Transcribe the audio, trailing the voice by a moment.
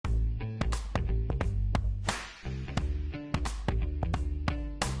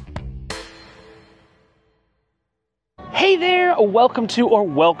Hey there, welcome to or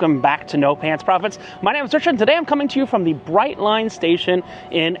welcome back to No Pants Profits. My name is Richard and today I'm coming to you from the Brightline station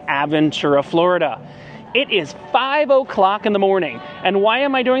in Aventura, Florida. It is 5 o'clock in the morning. And why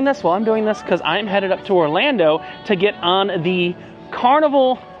am I doing this? Well, I'm doing this because I'm headed up to Orlando to get on the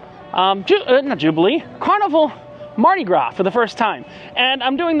Carnival, Carnival Mardi Gras for the first time. And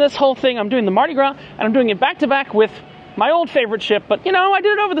I'm doing this whole thing, I'm doing the Mardi Gras, and I'm doing it back to back with my old favorite ship, but you know, I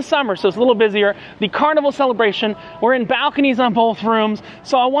did it over the summer, so it's a little busier. The Carnival celebration. We're in balconies on both rooms,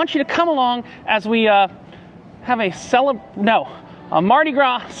 so I want you to come along as we have a Mardi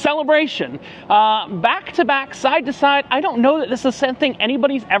Gras celebration. Back to back, side to side. I don't know that this is something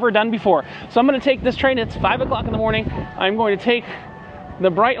anybody's ever done before. So I'm going to take this train. It's 5 o'clock in the morning. I'm going to take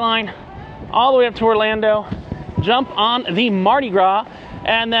the Brightline all the way up to Orlando, jump on the Mardi Gras,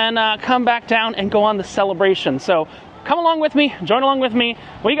 and then come back down and go on the celebration. So come along with me, join along with me.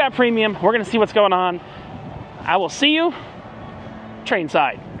 We got premium, we're gonna see what's going on. I will see you train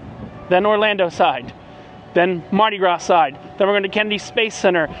side, then Orlando side, then Mardi Gras side, then we're going to Kennedy Space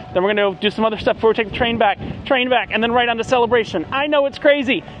Center, then we're going to do some other stuff before we take the train back, and then right on to celebration. I know it's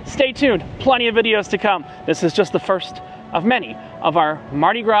crazy. Stay tuned, plenty of videos to come. This is just the first of many of our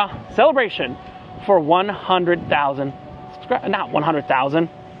Mardi Gras celebration for 100,000 subscribers, not 100,000,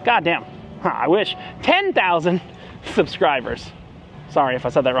 goddamn, I wish, 10,000 subscribers. Sorry if I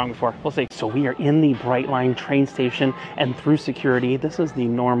said that wrong before. We'll see. So we are in the Brightline train station and through security. This is the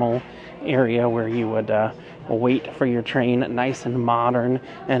normal area where you would wait for your train, nice and modern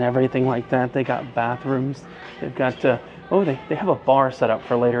and everything like that. They got bathrooms. They've got, they have a bar set up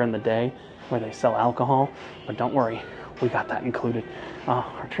for later in the day where they sell alcohol. But don't worry, we got that included.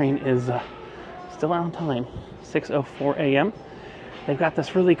 Our train is still on time, 6:04 a.m. They've got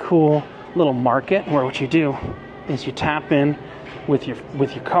this really cool little market where what you do is you tap in with your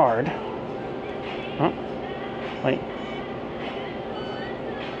card. Oh, wait.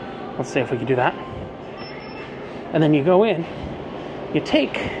 Let's see if we can do that. And then you go in, you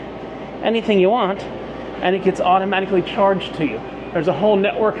take anything you want, and it gets automatically charged to you. There's a whole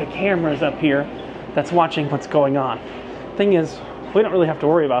network of cameras up here that's watching what's going on. Thing is, we don't really have to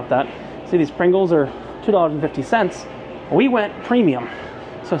worry about that. See, these Pringles are $2.50. We went premium.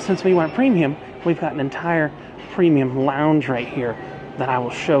 So since we went premium, we've got an entire premium lounge right here that I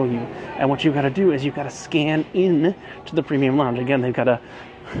will show you. And what you've got to do is you've got to scan in to the premium lounge. Again, they've got a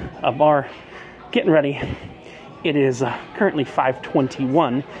bar getting ready. It is currently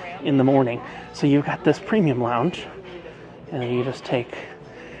 5:21 in the morning. So you've got this premium lounge, and you just take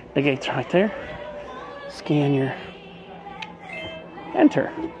the gates right there, scan your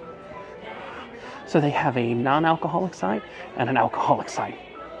enter. So they have a non-alcoholic side and an alcoholic side.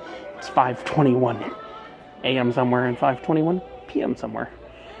 It's 5:21 a.m. somewhere and 5:21 p.m. somewhere.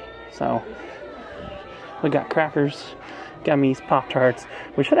 So we got crackers, gummies, Pop-Tarts.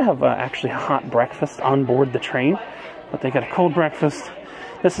 We should have actually a hot breakfast on board the train, but they got a cold breakfast.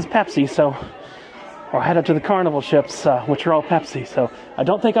 This is Pepsi, so we're headed to the Carnival ships, which are all Pepsi. So I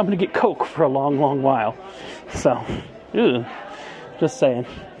don't think I'm going to get Coke for a long, long while. So, just saying.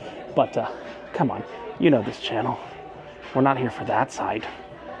 But come on, you know this channel. We're not here for that side.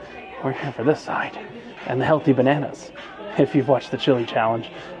 We're here for this side. And the healthy bananas. If you've watched the chili challenge.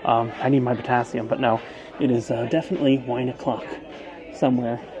 I need my potassium, but no. It is definitely wine o'clock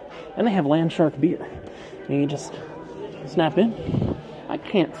somewhere. And they have land shark beer. And you just snap in. I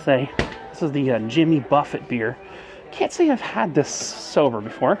can't say. This is the Jimmy Buffett beer. Can't say I've had this sober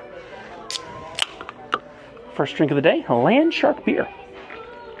before. First drink of the day, land shark beer.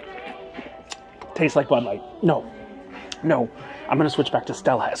 Tastes like Bud Light. No. I'm going to switch back to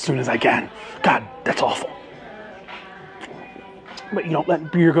Stella as soon as I can. God, that's awful. But you don't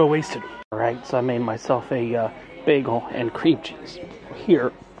let beer go wasted. Alright, so I made myself a bagel and cream cheese.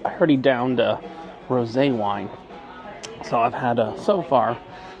 Here, I already downed rosé wine. So I've had, so far,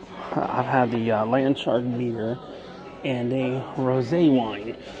 I've had the land shark beer and a rosé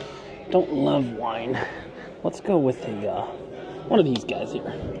wine. Don't love wine. Let's go with a, one of these guys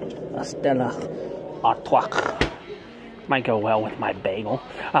here. A Stella Artois. Might go well with my bagel.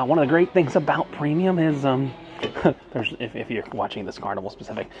 One of the great things about premium is, there's if you're watching this Carnival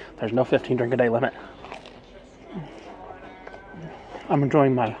specific, there's no 15 drink a day limit. I'm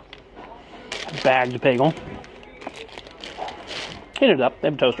enjoying my bagged bagel. Heat it up. They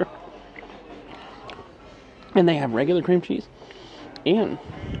have a toaster. And they have regular cream cheese and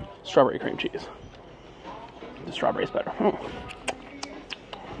strawberry cream cheese. The strawberry is better.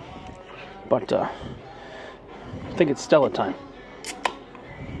 But, I think it's Stella time.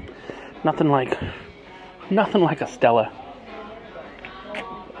 Nothing like a Stella.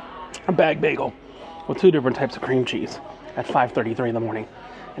 A bag bagel with 2 different types of cream cheese at 5:33 in the morning.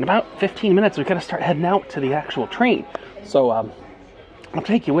 In about 15 minutes, we got to start heading out to the actual train. So I'll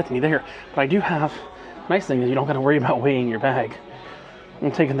take you with me there. But I do have, nice thing is you don't got to worry about weighing your bag.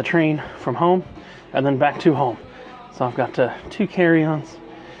 I'm taking the train from home and then back to home. So I've got 2 carry-ons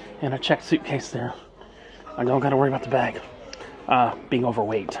and a checked suitcase there. I don't got to worry about the bag being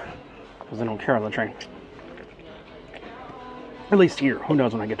overweight because they don't care on the train. At least here. Who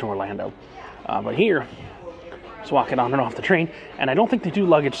knows when I get to Orlando. But here, just walking on and off the train. And I don't think they do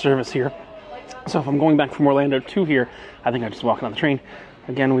luggage service here. So if I'm going back from Orlando to here, I think I'm just walking on the train.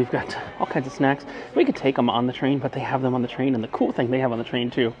 Again, we've got all kinds of snacks. We could take them on the train, but they have them on the train. And the cool thing they have on the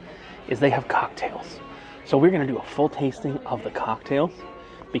train, too, is they have cocktails. So we're going to do a full tasting of the cocktails.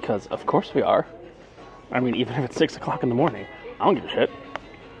 Because, of course, we are. I mean, even if it's 6 o'clock in the morning, I don't give a shit.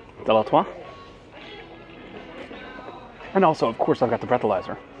 De la Trois. And also, of course, I've got the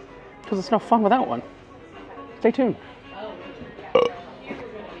breathalyzer. Because it's no fun without one. Stay tuned.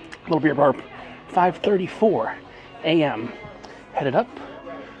 Little beer burp. 5:34 a.m. Headed up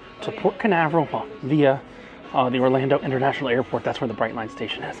to Port Canaveral via the Orlando International Airport. That's where the Brightline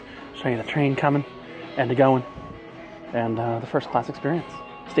station is. Show you the train coming and going. And the first class experience.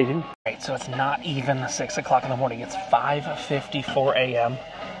 Stay tuned. Right, so it's not even 6 o'clock in the morning. It's 5:54 a.m.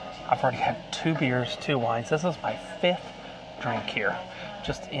 I've already had 2 beers, 2 wines. This is my 5th drink here.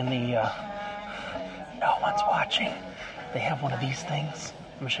 Just in the, no one's watching. They have one of these things.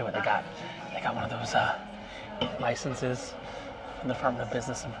 Let me show you what they got. They got one of those licenses from the Department of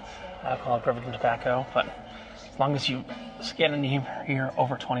Business and Alcoholic Beverage and Tobacco. But as long as you scan in here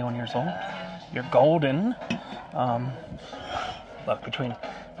over 21 years old, you're golden. Look, between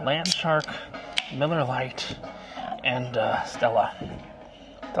Landshark, Miller Lite, and Stella.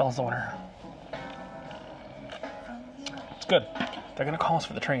 Stella's the winner. It's good. They're going to call us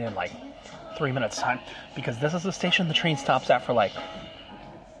for the train in like 3 minutes time because this is the station the train stops at for like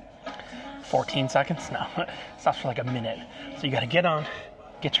 14 seconds. No, it stops for like a minute. So you got to get on,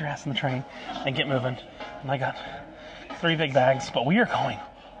 get your ass in the train, and get moving. And I got 3 big bags, but we are going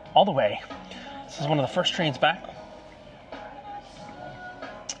all the way. This is one of the first trains back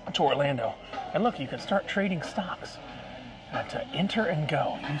to Orlando. And look, you can start trading stocks at Enter and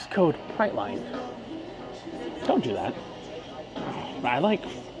Go. Use code Brightline. Don't do that. I like,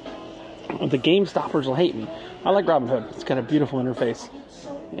 the Game Stoppers will hate me. I like Robinhood. It's got a beautiful interface.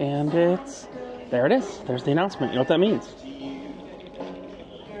 And it's, there it is. There's the announcement. You know what that means.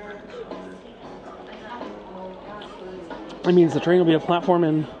 It means the train will be at a platform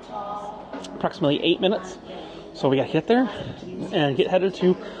in approximately 8 minutes. So we got to get there and get headed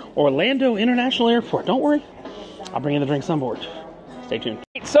to Orlando International Airport. Don't worry. I'll bring you the drinks on board. Stay tuned.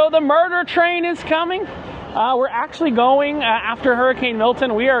 So the murder train is coming. We're actually going, after Hurricane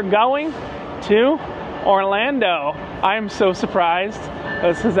Milton, we are going to Orlando. I'm so surprised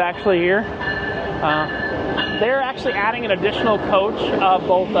this is actually here. They're actually adding an additional coach,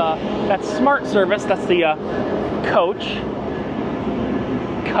 both that's Smart Service, that's the coach.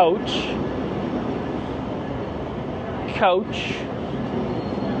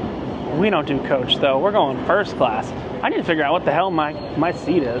 We don't do coach though. We're going first class. I need to figure out what the hell my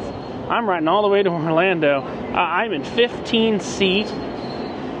seat is. I'm riding all the way to Orlando. I'm in 15 seat.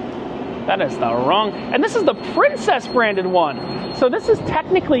 That is the wrong. And this is the Princess branded one. So this is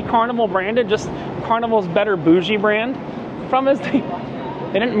technically Carnival branded, just Carnival's better bougie brand. Problem is they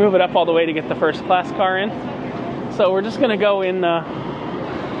didn't move it up all the way to get the first class car in. So we're just gonna go in the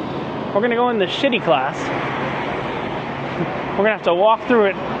shitty class. We're gonna have to walk through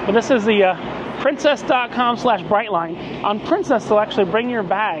it. But this is the princess.com/Brightline. On Princess, they'll actually bring your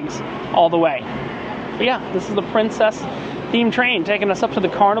bags all the way. But yeah, this is the Princess themed train taking us up to the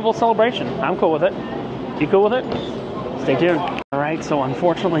Carnival celebration. I'm cool with it. You cool with it? Stay tuned. All right, so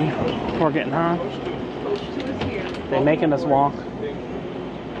unfortunately, we're getting on. They're making us walk.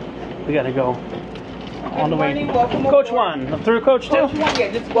 We gotta go all the way. Coach 1, through Coach 2? Coach 1,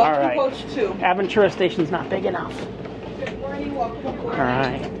 yeah, just walk through Coach 2. Aventura station's not big enough. Good morning, welcome aboard. All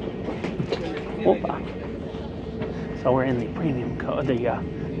right. Whoopa. So we're in the premium coach.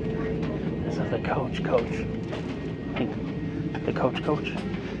 This is the coach. The coach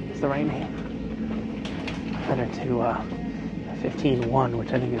is the right name. Headed to 15-1,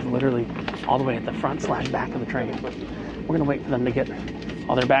 which I think is literally all the way at the front / back of the train. We're gonna wait for them to get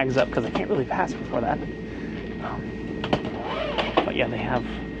all their bags up because they can't really pass before that. But yeah, they have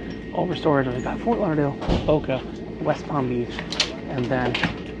over storage. We've got Fort Lauderdale, Boca, West Palm Beach, and then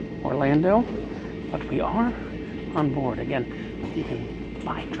Orlando. But we are on board. Again, you can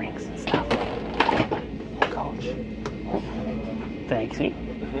buy drinks and stuff. Coach. Thanks.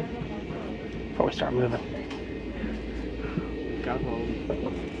 before we start moving.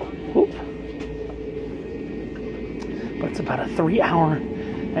 Whoop. But it's about a 3-hour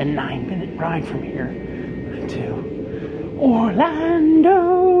and 9-minute ride from here to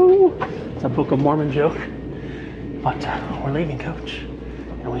Orlando. It's a Book of Mormon joke, but we're leaving, Coach,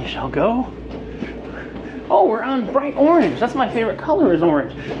 and we shall go. Oh, we're on bright orange. That's my favorite color, is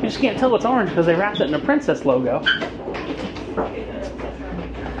orange. You just can't tell it's orange because they wrapped it in a princess logo.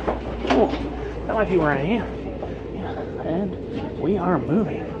 Oh, that might be where I am. Yeah, and we are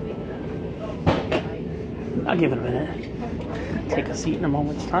moving. I'll give it a minute. Take a seat in a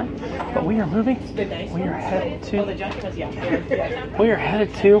moment's time. But we are moving. We are headed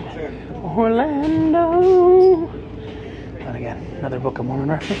to Orlando. And again, another Book of Mormon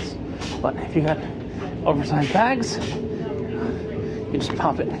reference. But if you got oversized bags, you just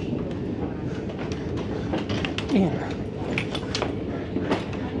pop it in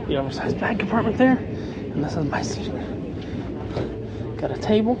the oversized bag compartment there. And this is my seat. Got a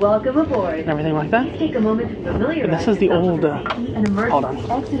table. Welcome aboard. And everything like that. Please take a moment to familiarize and this is the old and hold on.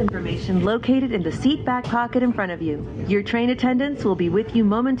 exit information located in the seat back pocket in front of you. Your train attendants will be with you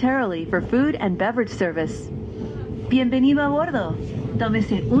momentarily for food and beverage service. Bienvenido a bordo.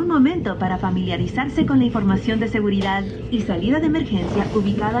 Tómese un momento para familiarizarse con la información de seguridad y salida de emergencia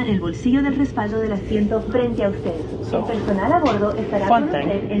ubicada en el bolsillo del respaldo del asiento frente a usted. El personal a bordo estará con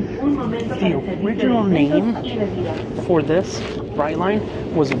usted en un momento para the original name for this Brightline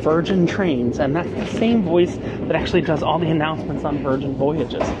was Virgin Trains, and that's the same voice that actually does all the announcements on Virgin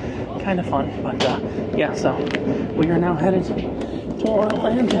Voyages. Kind of fun, but yeah, so we are now headed to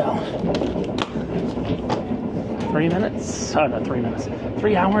Orlando. 3 minutes? Oh, not 3 minutes.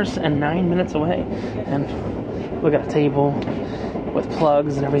 3 hours and 9 minutes away. And we got a table with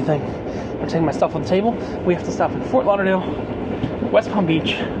plugs and everything. I'm taking my stuff on the table. We have to stop in Fort Lauderdale, West Palm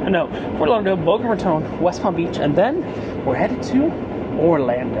Beach. No, Fort Lauderdale, Boca Raton, West Palm Beach, and then we're headed to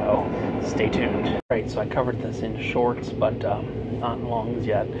Orlando. Stay tuned. Right, so I covered this in shorts, but not in longs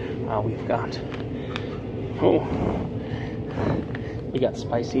yet. We've got we got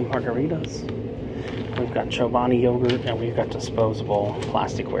spicy margaritas. We've got Chobani yogurt, and we've got disposable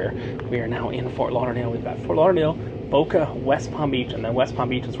plasticware. We are now in Fort Lauderdale. We've got Fort Lauderdale, Boca, West Palm Beach, and then West Palm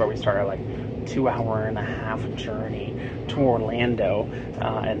Beach is where we start our 2-hour-and-a-half journey to Orlando.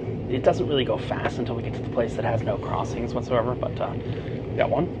 And it doesn't really go fast until we get to the place that has no crossings whatsoever, but we got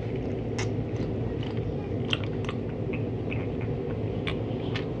one.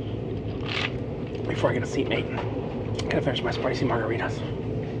 Before I get a seatmate, gotta finish my spicy margaritas.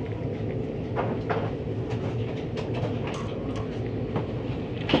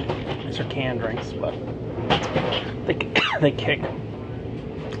 These are canned drinks, but they kick.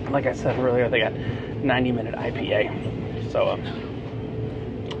 Like I said earlier, they got 90-minute IPA. So,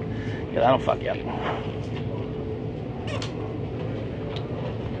 yeah, that'll fuck you up.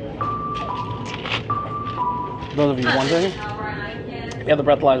 For those of you wondering, yeah, the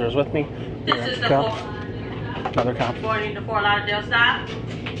breathalyzer is with me. This is the another cup. Boarding the Fort Lauderdale stop.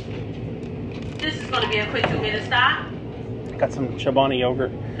 This is going to be a quick 2-minute stop. Got some Chobani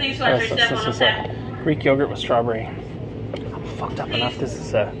yogurt. Please watch your step on the back. Greek yogurt with strawberry. I'm fucked up enough. This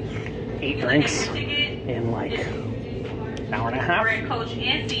is 8 drinks in an hour and a half. Coach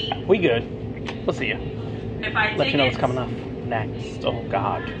and seat. We good. We'll see you. Let you know what's coming up next. Oh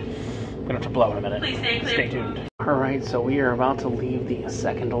God, I'm gonna have to blow in a minute. Please stay clear. Stay tuned. All right, so we are about to leave the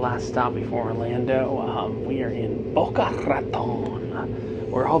second to last stop before Orlando. We are in Boca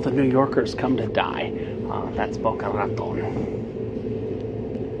Raton, where all the New Yorkers come to die. That's Boca Raton.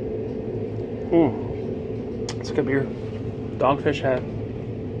 It's a good beer. Dogfish Head.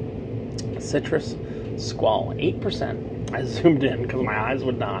 Citrus Squall. 8%. I zoomed in because my eyes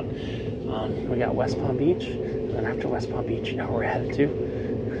would not. We got West Palm Beach. And then after West Palm Beach, you know where we're headed to?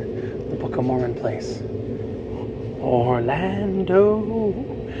 The Book of Mormon place. Orlando.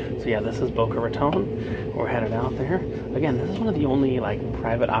 So yeah, this is Boca Raton. We're headed out there. Again, this is one of the only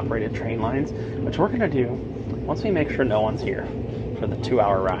private operated train lines, which we're gonna do once we make sure no one's here for the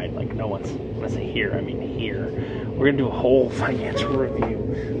 2-hour ride. No one's, when I say here, I mean here. We're gonna do a whole financial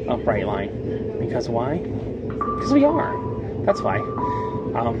review of Brightline. Because why? Because we are. That's why.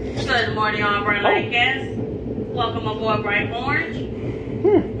 Good morning, all Brightline guests. Welcome aboard Bright Orange.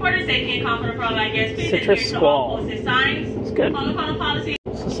 For the safety and comfort of all our guests, please adhere to all posted signs. It's good. On the policy.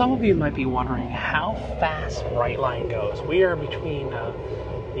 So some of you might be wondering how fast Brightline goes. We are between the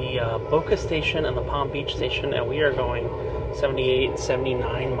Boca station and the Palm Beach station, and we are going 78,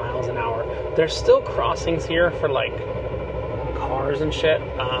 79 miles an hour. There's still crossings here for car cars and shit.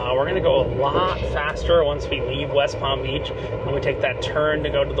 We're gonna go a lot faster once we leave West Palm Beach and we take that turn to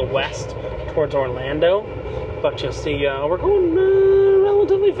go to the west towards Orlando. But you'll see, we're going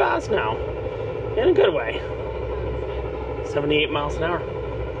relatively fast now, in a good way. 78 miles an hour.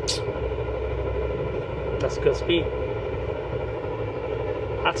 That's good speed.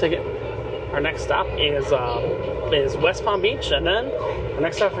 I'll take it. Our next stop is West Palm Beach, and then our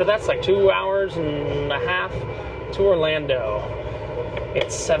next stop after that's like 2 hours and a half to Orlando.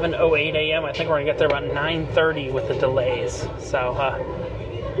 It's 7:08 a.m. I think we're gonna get there about 9:30 with the delays. So,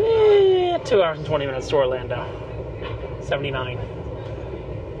 2 hours and 20 minutes to Orlando. 79.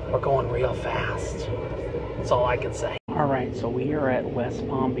 We're going real fast. That's all I can say. All right, so we are at West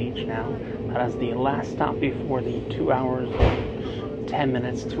Palm Beach now. That is the last stop before the 2 hours and 10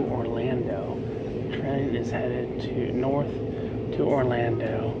 minutes to Orlando. Train is headed to north to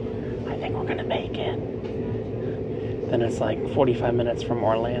Orlando. I think we're gonna make it. Then it's like 45 minutes from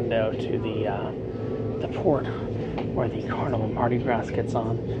Orlando to the port where the Carnival Mardi Gras gets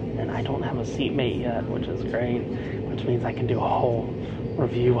on. And I don't have a seatmate yet, which is great, which means I can do a whole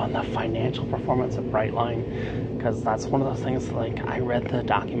review on the financial performance of Brightline, because that's one of those things, like, I read the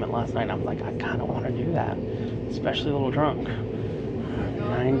document last night and I'm like, I kind of want to do that, especially a little drunk.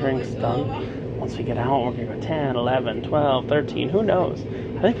 9 drinks done. Once we get out, we're going to go 10, 11, 12, 13, who knows?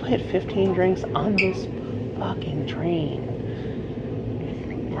 I think we had 15 drinks on this fucking train.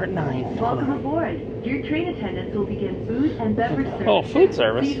 We're at 9. Welcome aboard. Your train attendants will begin food and beverage service. Oh, food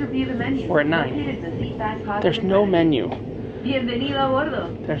service. Please review the menu. We're at 9. There's no menu. Bienvenido a bordo.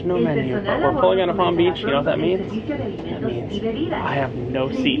 There's no menu, but we're pulling out of Palm Beach. You know what that means? That means I have no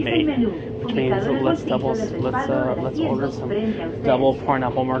seatmate, which means let's order some double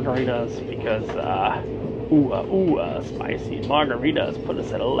pineapple margaritas, because spicy margaritas put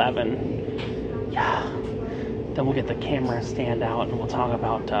us at 11. Yeah. Then we'll get the camera stand out and we'll talk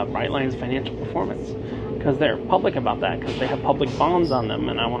about Brightline's financial performance, because they're public about that, because they have public bonds on them,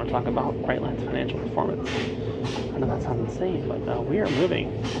 and I want to talk about Brightline's financial performance. I know that sounds insane, but we are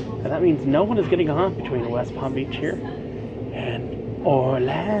moving. And that means no one is getting on between West Palm Beach here and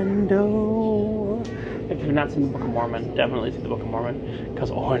Orlando. If you've not seen the Book of Mormon, definitely see the Book of Mormon,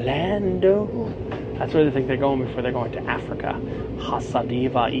 because Orlando, that's where they think they're going before they're going to Africa.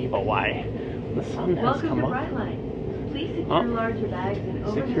 Hasadiva Eva Y. The sun has come up. Welcome to Brightline. Please secure larger bags and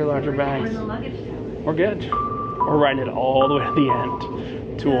Secure larger bags. in the luggage tower. We're good. We're riding it all the way to the end.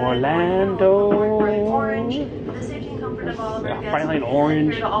 To Orlando. Brightline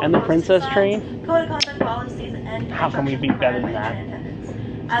Orange and the Princess Train. How can we be better than that?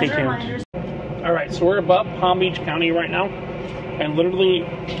 Stay tuned. Alright, so we're above Palm Beach County right now. And literally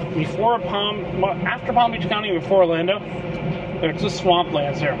after Palm Beach County, before Orlando, there's just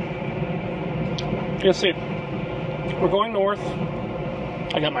swamplands here. You'll see. We're going north.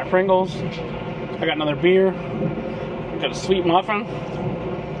 I got my Pringles. I got another beer. I got a sweet muffin.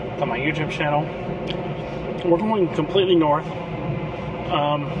 On my YouTube channel. We're going completely north.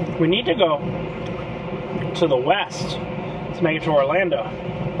 We need to go to the west to make it to Orlando.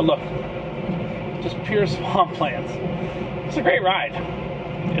 But look, just pure swamplands. It's a great ride.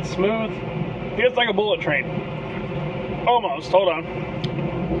 It's smooth. Feels like a bullet train. Almost. Hold on.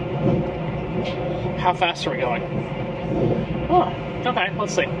 How fast are we going? Oh, okay.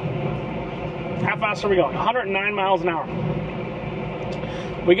 Let's see. How fast are we going? 109 miles an hour.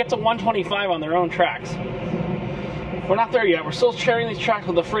 We get to 125 on their own tracks. We're not there yet. We're still sharing these tracks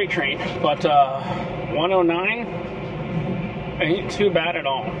with the freight train, but 109 ain't too bad at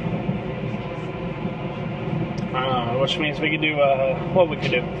all. Which means we could do,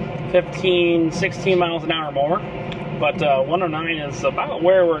 15, 16 miles an hour more. But 109 is about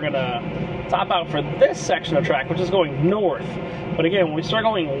where we're going to top out for this section of track, which is going north. But again, when we start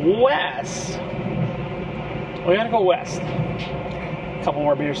going west, we got to go west. Couple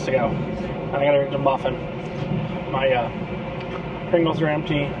more beers to go. I gotta drink a muffin. My Pringles are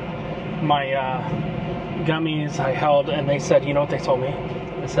empty. My gummies I held, and they said, you know what they told me?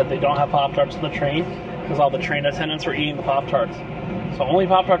 They said they don't have Pop-Tarts on the train because all the train attendants were eating the Pop-Tarts. So only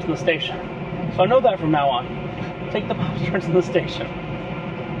Pop-Tarts in the station. So I know that from now on. Take the Pop-Tarts in the station.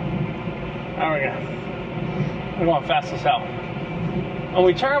 There we go. We're going fast as hell. When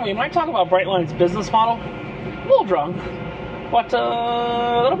we turn, we might talk about Brightline's business model. A little drunk. But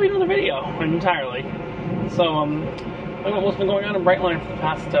that'll be another video entirely. So look at what's been going on in Brightline for the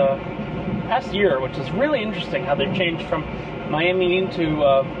past year, which is really interesting how they've changed from Miami into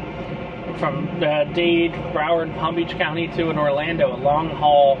from Dade, Broward, Palm Beach County to in Orlando, a long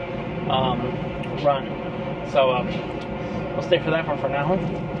haul run. So we'll stay for that one for now.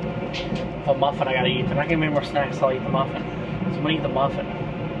 A muffin I gotta eat. They're not giving me more snacks, so I'll eat the muffin. So I'm gonna eat the muffin.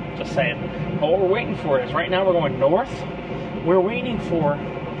 Just saying. But what we're waiting for is, right now we're going north. We're waiting for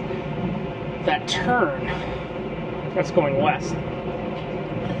that turn that's going west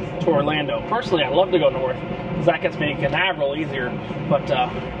to Orlando. Personally, I love to go north because that gets me to Canaveral easier. But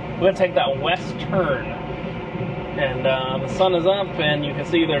we're gonna take that west turn, and the sun is up, and you can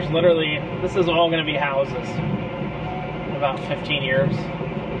see there's literally, this is all gonna be houses. In about 15 years,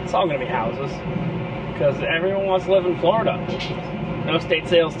 it's all gonna be houses because everyone wants to live in Florida. No state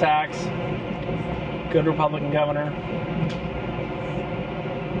sales tax, good Republican governor.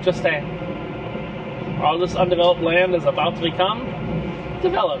 Just saying. All this undeveloped land is about to become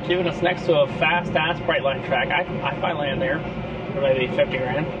developed, even if it's next to a fast-ass Brightline track. I buy land there for maybe 50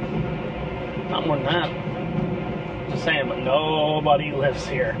 grand. Not more than that. Just saying, but nobody lives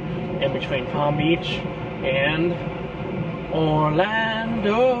here in between Palm Beach and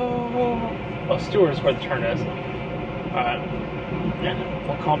Orlando. Oh, Stewart is where the turn is. Yeah,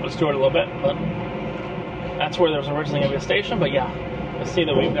 we'll call it Stewart a little bit, but that's where there was originally going to be a station. But yeah, you'll see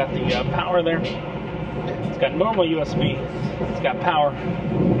that we've got the power there. It's got normal USB, it's got power,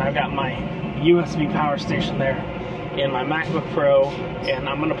 and I've got my USB power station there in my MacBook Pro, and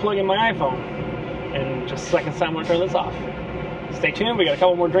I'm going to plug in my iPhone in just a second. I'm going to turn this off. Stay tuned, we got a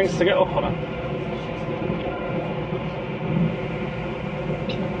couple more drinks to go. Hold on.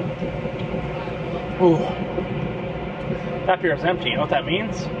 Ooh. That beer is empty. You know what that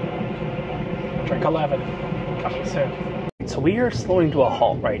means? Drink 11. Coming soon. So we are slowing to a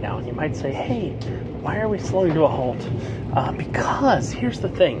halt right now, and you might say, hey, why are we slowing to a halt? Because here's the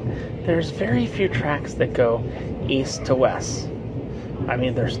thing. There's very few tracks that go east to west. I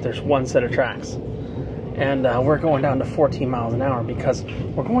mean, there's one set of tracks. And we're going down to 14 miles an hour because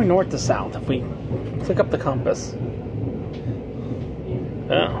we're going north to south. If we click up the compass.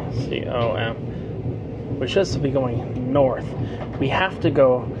 Oh, C-O-M. We should still be going north. We have to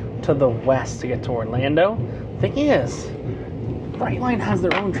go to the west to get to Orlando. Thing is, Brightline has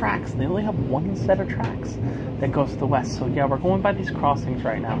their own tracks. They only have one set of tracks that goes to the west. So yeah, we're going by these crossings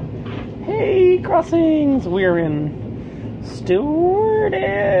right now. Hey, crossings! We're in Stewart-ish.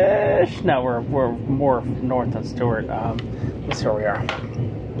 No, we're more north than Stewart. Let's see where we are.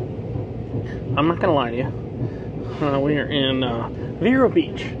 I'm not gonna lie to you. We are in Vero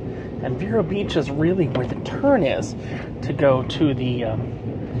Beach. And Vero Beach is really where the turn is to go to the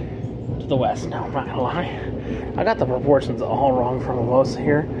west. No, I'm not gonna lie. I got the proportions all wrong for mimosa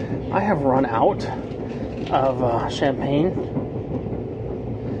here. I have run out of champagne,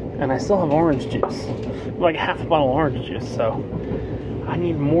 and I still have orange juice, like half a bottle of orange juice. So I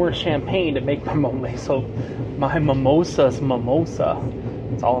need more champagne to make my mimosa. My mimosa's mimosa.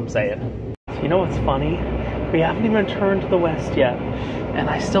 That's all I'm saying. You know what's funny? We haven't even turned to the west yet, and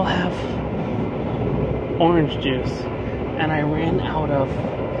I still have orange juice, and I ran out of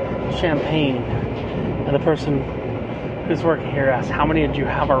champagne. And the person who's working here asked, how many did you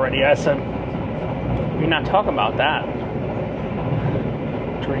have already? I said, you're not talking about that.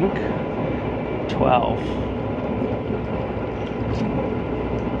 Drink 12.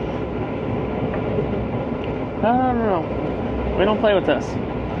 No. We don't play with this.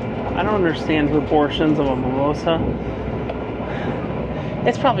 I don't understand proportions of a mimosa.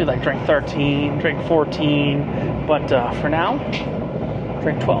 It's probably like drink 13, drink 14, but for now,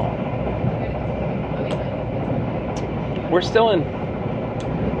 drink 12. We're still in,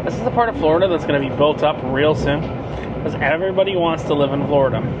 this is the part of Florida that's going to be built up real soon, because everybody wants to live in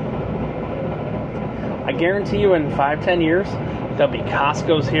Florida. I guarantee you in 5-10 years, there'll be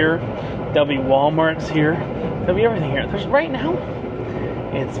Costco's here, there'll be Walmart's here, there'll be everything here. There's right now,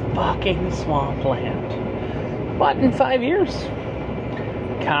 it's fucking swampland. But in 5 years,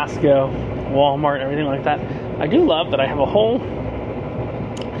 Costco, Walmart, everything like that. I do love that I have a whole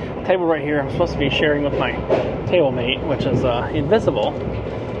table right here. I'm supposed to be sharing with my table mate, which is invisible.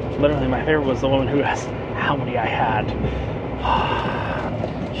 Literally, my favorite was the woman who asked how many I had.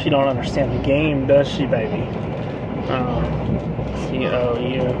 She don't understand the game, does she, baby?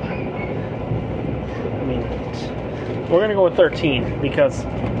 C-O-U. I mean, we're gonna go with 13 because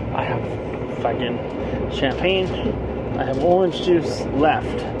I have fucking champagne. I have orange juice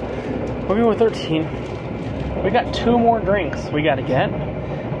left. We're going with 13. We got 2 more drinks we got to get.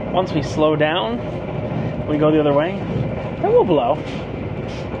 Once we slow down, we go the other way, then we'll blow.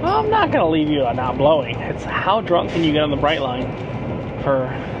 I'm not going to leave you not blowing. It's how drunk can you get on the Brightline for,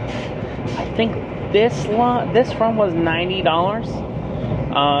 I think this run was $90,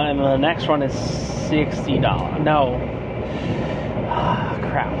 and the next one is $60. No.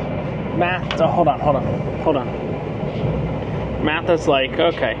 Crap. Math, hold on. Math is like,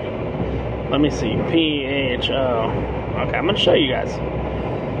 okay, let me see, PHO Okay, I'm gonna show you guys.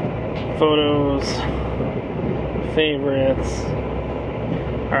 Photos, favorites.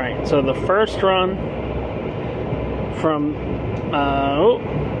 Alright, so the first run from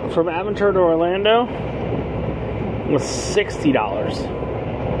Aventura to Orlando was $60.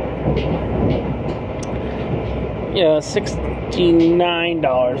 Yeah,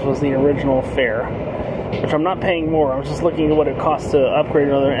 $69 was the original fare, which I'm not paying more. I'm just looking at what it costs to upgrade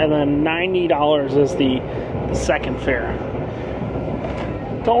another, and then $90 is the second fare.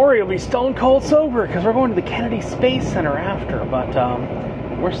 Don't worry, you'll be stone cold sober because we're going to the Kennedy Space Center after, but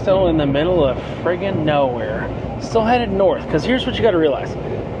we're still in the middle of friggin' nowhere. Still headed north, because here's what you got to realize.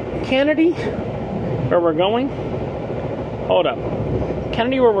 Kennedy, where we're going, hold up.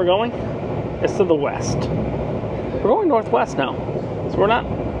 Kennedy, where we're going, is to the west. We're going northwest now, so we're not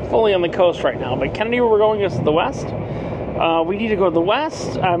fully on the coast right now, but Kennedy, where we're going, is to the west. We need to go to the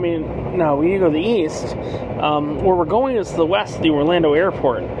west. We need to go to the east. Where we're going is to the west, the Orlando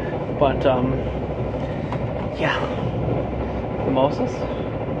airport. But, yeah. Mimosas?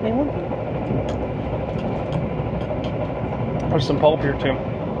 Anyone? There's some pulp here, too.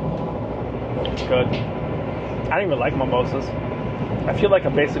 It's good. I don't even like mimosas. I feel like a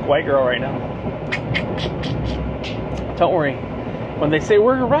basic white girl right now. Don't worry. When they say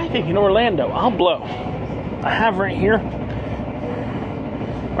we're arriving in Orlando, I'll blow. I have right here.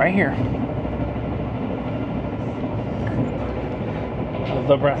 Right here.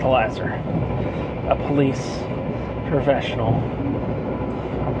 The breathalyzer. A police professional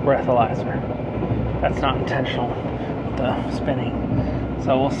breathalyzer. That's not intentional. The spinning.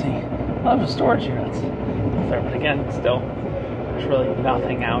 So we'll see. I love the storage units there, but again, still, there's really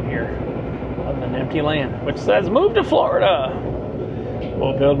nothing out here other than empty land, which says move to Florida.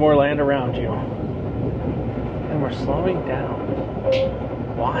 We'll build more land around you. And we're slowing down.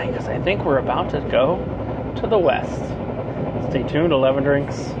 Why? Because I think we're about to go to the west. Stay tuned, 11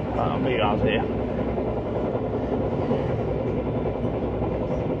 drinks. I'll be honest with you.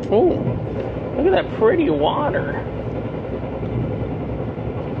 Ooh, look at that pretty water.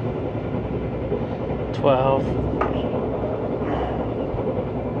 12.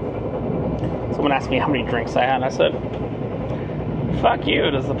 Someone asked me how many drinks I had, and I said, fuck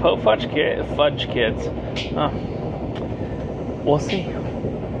you, does the Pope Fudge Kids. We'll see.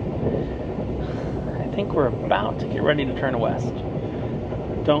 I think we're about to get ready to turn west.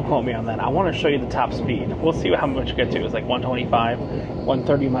 Don't quote me on that. I want to show you the top speed. We'll see how much you get to. It's like 125,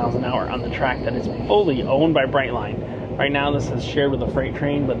 130 miles an hour on the track that is fully owned by Brightline. Right now, this is shared with a freight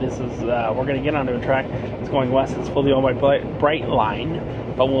train, but this is, we're going to get onto a track. It's going west. It's fully owned by Brightline,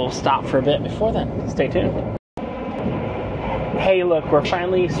 but we'll stop for a bit before then. Stay tuned. Hey, look, we're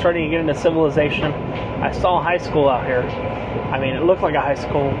finally starting to get into civilization. I saw a high school out here. I mean, it looked like a high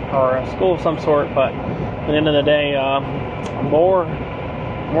school or a school of some sort, but at the end of the day, more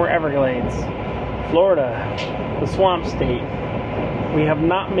Everglades, Florida, the swamp state. We have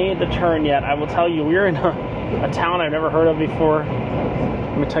not made the turn yet. I will tell you, we're in a town I've never heard of before.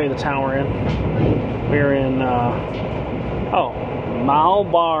 Let me tell you the town we're in. We're in,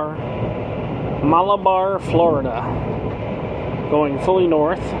 Malabar, Florida. Going fully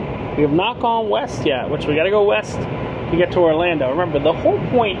north. We have not gone west yet, which we got to go west to get to Orlando. Remember, the whole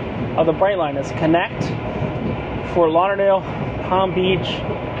point of the Brightline is connect Fort Lauderdale, Palm Beach,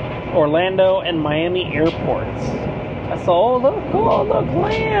 Orlando, and Miami airports. That's all. Look,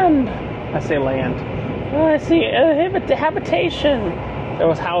 land. I say land. I see habitation. There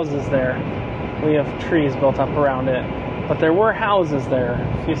was houses there. We have trees built up around it, but there were houses there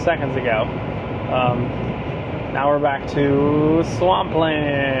a few seconds ago. Now we're back to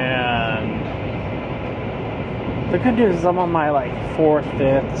swampland. The good news is I'm on my like 4th,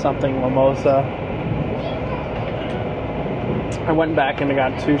 5th something mimosa. I went back and I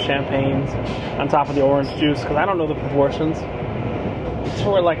got 2 champagnes on top of the orange juice because I don't know the proportions.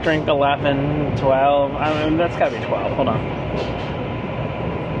 So we're like drink 11, 12. I mean, that's gotta be 12. Hold on.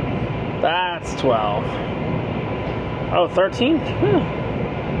 That's 12. Oh, 13?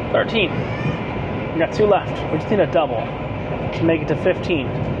 13. We got 2 left. We just need a double to make it to 15.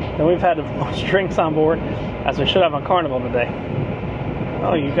 And we've had a bunch of drinks on board, as we should have on Carnival today.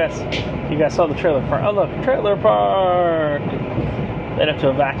 Oh, you guys saw the trailer park. Oh, look, trailer park. They'd have to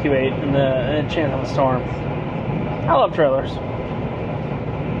evacuate in the chance of a storm. I love trailers.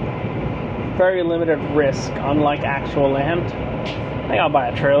 Very limited risk, unlike actual land. I think I'll buy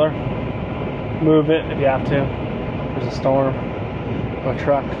a trailer. Move it if you have to. There's a storm. Or a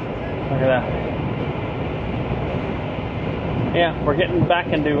truck. Look at that. Yeah, we're getting back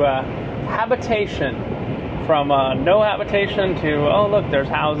into habitation. From no habitation to, oh look, there's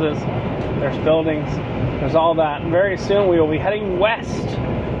houses, there's buildings. there's all that. Very soon we will be heading west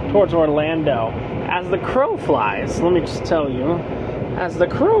towards Orlando. As the crow flies, let me just tell you, as the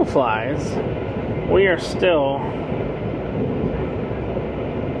crow flies, we are still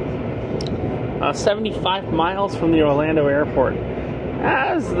 75 miles from the Orlando airport.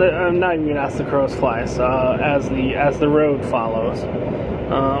 As the not even as the crows flies, as the road follows.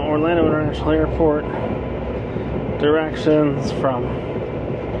 Orlando International Airport. Directions from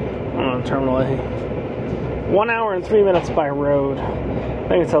Terminal A. 1 hour and 3 minutes by road. I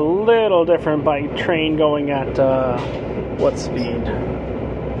think it's a little different by train going at what speed?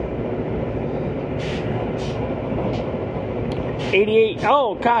 88.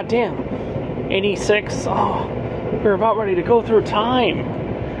 Oh, god damn. 86. Oh, we're about ready to go through time.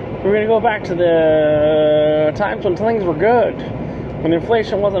 We're going to go back to the times when things were good. When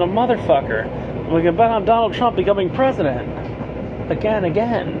inflation wasn't a motherfucker. We can bet on Donald Trump becoming president. Again.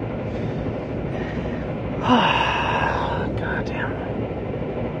 God damn.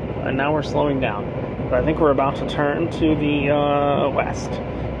 And now we're slowing down. But I think we're about to turn to the west.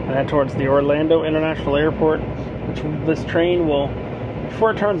 And head towards the Orlando International Airport. Which this train will...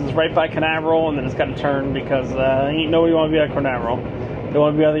 Before it turns, it's right by Canaveral, and then it's got to turn because ain't nobody want to be at Canaveral. They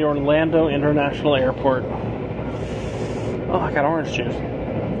want to be at the Orlando International Airport. Oh, I got orange juice.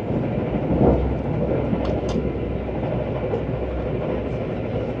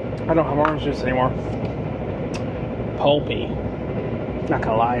 I don't have orange juice anymore. Pulpy. Not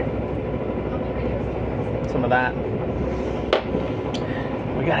gonna lie. Some of that.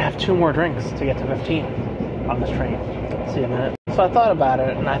 We gotta have 2 more drinks to get to 15 on this train. See you in a minute. So I thought about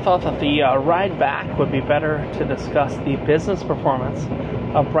it, and I thought that the ride back would be better to discuss the business performance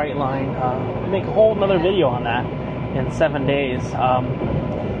of Brightline. Make a whole another video on that in 7 days.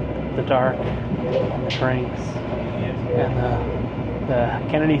 The dark, and the drinks, and the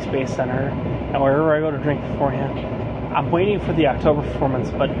Kennedy Space Center, and wherever I go to drink beforehand. I'm waiting for the October performance,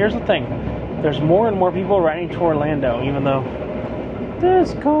 but here's the thing. There's more and more people riding to Orlando, even though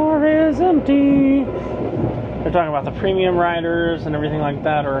this car is empty. They're talking about the premium riders and everything like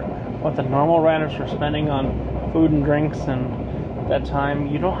that, or what the normal riders are spending on food and drinks and that time.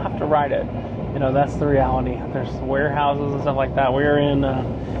 You don't have to ride it. You know, that's the reality. There's warehouses and stuff like that. We're in,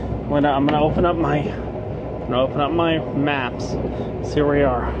 I'm gonna open up my maps, see where we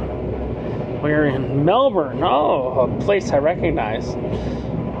are. We're in Melbourne. Oh, a place I recognize.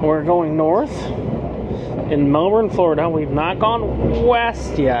 We're going north in Melbourne, Florida. We've not gone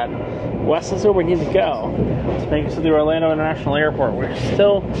west yet. West is where we need to go to make it to the Orlando International Airport. We're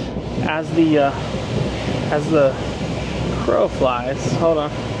still, as the crow flies. Hold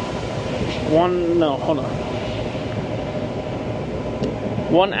on.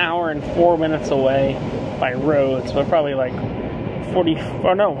 1 hour and 4 minutes away by roads, but probably like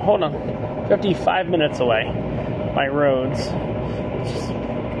 55 minutes away by roads. Just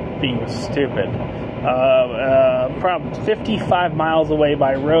being stupid. Probably 55 miles away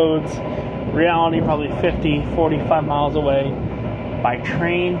by roads. Reality, probably 45 miles away by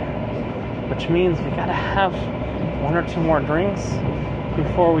train, which means we gotta have 1 or 2 more drinks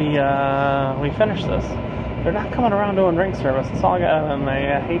before we finish this. They're not coming around doing drink service. That's all I got. And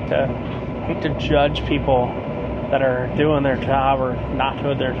I hate to judge people that are doing their job or not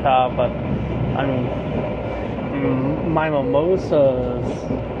doing their job, but I mean, my mimosas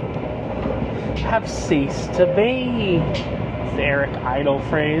have ceased to be. It's the Eric Idle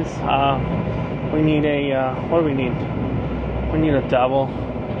phrase. We need a, what do we need? We need a double.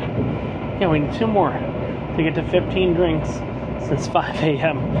 Yeah, we need 2 more to get to 15 drinks since 5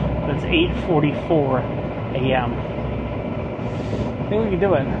 a.m. It's 8:44 a.m. I think we can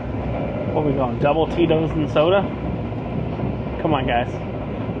do it. What are we going? Double Tito's and soda? Come on, guys.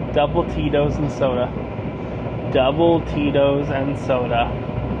 Double Tito's and soda. Double Tito's and soda.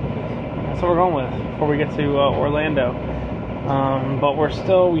 That's what we're going with before we get to Orlando. But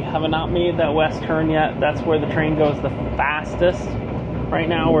we have not made that west turn yet. That's where the train goes the fastest. Right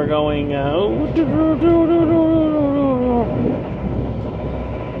now we're going,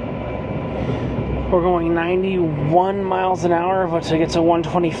 we're going 91 miles an hour, but to get to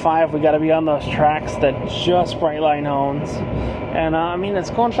 125, we got to be on those tracks that just Brightline owns. And I mean, it's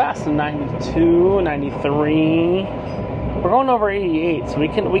going fast in 92, 93. We're going over 88, so we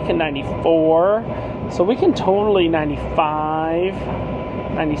can 94. So we can totally 95,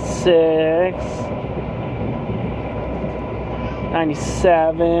 96,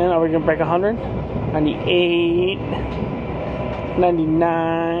 97. Are we going to break 100? 98,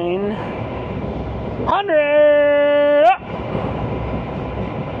 99, 100,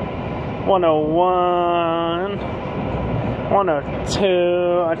 101,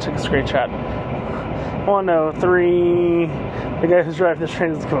 102. I took a screenshot. 103. The guy who's driving this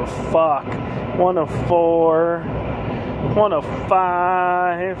train doesn't give a fuck. 104.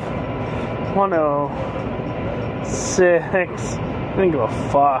 105. 106. I didn't give a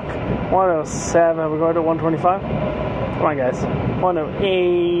fuck. 107. We're going to 125. Come on, guys.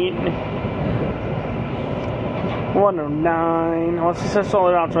 108. 109. Once we start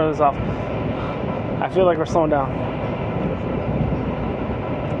slowing down, turn this off. I feel like we're slowing down.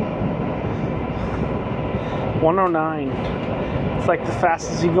 109. It's like the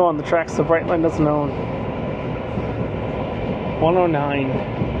fastest you go on the tracks the Brightline doesn't own. 109.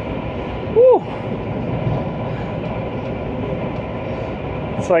 Woo!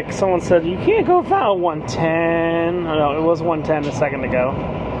 It's like someone said, you can't go without 110. Oh, no, it was 110 a second ago.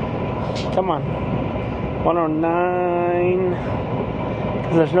 Come on. 109.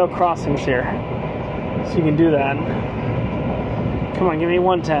 Because there's no crossings here. So you can do that. Come on, give me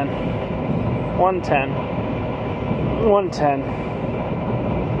 110. 110. 110.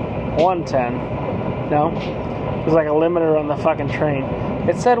 110. No? There's like a limiter on the fucking train.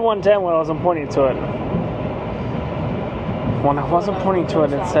 It said 110 when I wasn't pointing to it. When I wasn't pointing to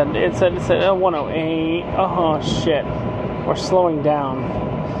it, it said 108. Oh shit. We're slowing down.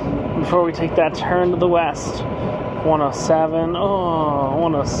 Before we take that turn to the west. 107. Oh,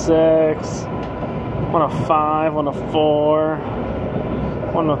 106. 105. 104.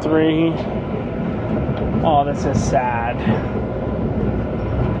 103. Oh, this is sad.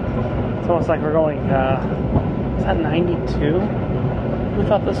 It's almost like we're going, is that 92? Who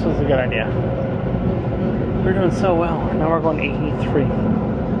thought this was a good idea? We're doing so well. Now we're going 83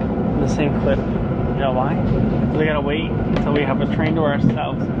 in the same clip. You know why? We gotta wait until we have a train to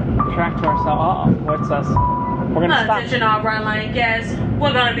ourselves, a track to ourselves. Uh-oh, what's us? We're gonna stop. Attention all Brightline guests.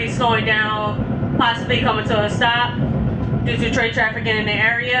 We're gonna be slowing down, possibly coming to a stop due to train traffic in the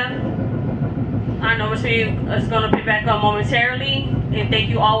area. Our number speed is gonna be back up momentarily. And thank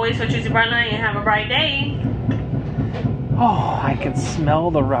you always for choosing Brightline and have a bright day. Oh, I can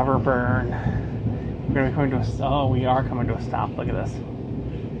smell the rubber burn. We're gonna be coming to a stop. Oh, we are coming to a stop. Look at this.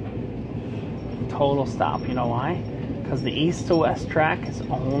 Total stop. You know why? Because the east to west track is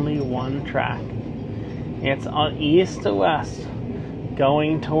only one track. It's east to west,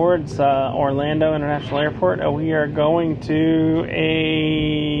 going towards Orlando International Airport. We are going to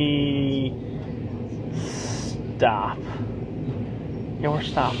a stop. Yeah, we're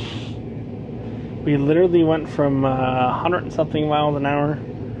stopped. We literally went from 100 and something miles an hour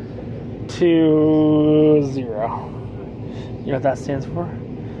to 0. You know what that stands for?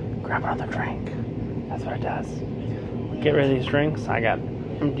 Grab another drink. That's what it does. Get rid of these drinks. I got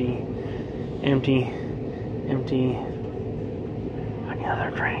empty. I need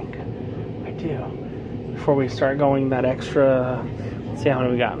another drink. I do. Before we start going that extra, let's see how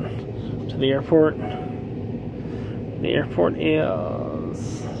many we got to the airport. The airport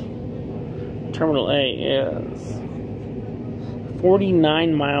is, Terminal A is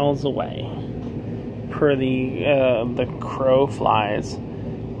 49 miles away per the crow flies,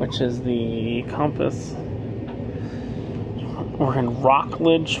 which is the compass. We're in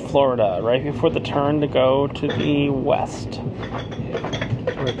Rockledge, Florida, right before the turn to go to the west.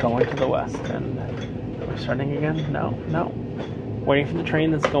 We're going to the west, and are we starting again? No. Waiting for the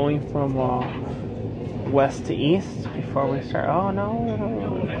train that's going from west to east before we start. Oh no,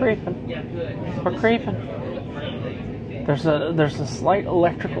 we're creeping. We're creeping. There's a slight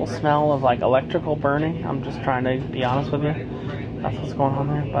electrical smell of like electrical burning. I'm just trying to be honest with you. That's what's going on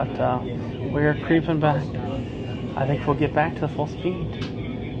there. But we're creeping back. I think we'll get back to full speed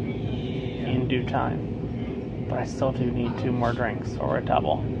in due time. But I still do need 2 more drinks or a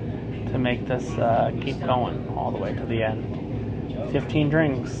double to make this keep going all the way to the end. 15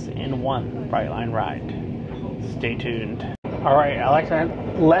 drinks in one Brightline ride. Stay tuned. Alright, I like to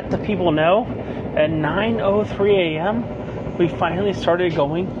let the people know at 9:03 a.m. we finally started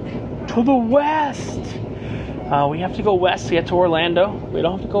going to the west. We have to go west to get to Orlando. We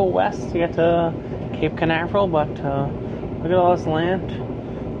don't have to go west to get to Cape Canaveral, but look at all this land.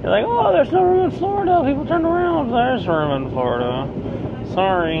 You're like, oh, there's no room in Florida. People turn around. There's room in Florida.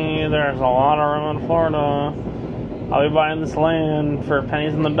 Sorry, there's a lot of room in Florida. I'll be buying this land for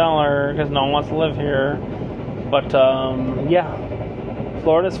pennies on the dollar because no one wants to live here. But, yeah,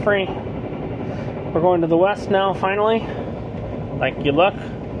 Florida's free. We're going to the west now, finally. Like you look,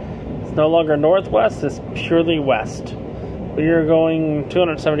 it's no longer northwest, it's purely west. We are going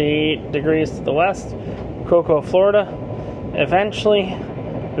 278 degrees to the west, Cocoa, Florida. Eventually,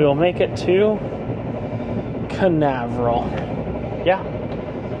 we will make it to Canaveral. Yeah.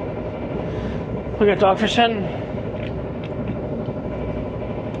 We got dogfish in.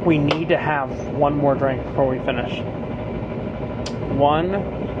 We need to have one more drink before we finish. One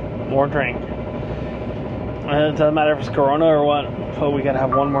more drink. It doesn't matter if it's Corona or what, but we gotta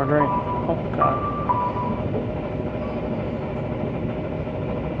have one more drink. Oh, God.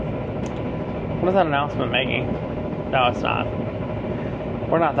 What is that announcement making? No, it's not.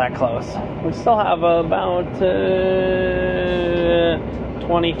 We're not that close. We still have about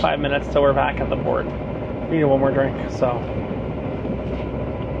 25 minutes till we're back at the port. We need one more drink, so.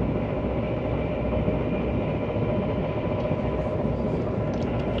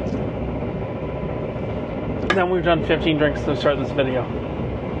 Then we've done 15 drinks to start this video.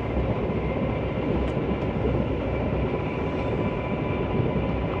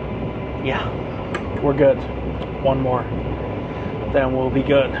 Yeah, we're good. One more. Then we'll be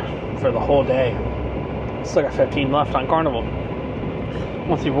good for the whole day. Still got 15 left on Carnival.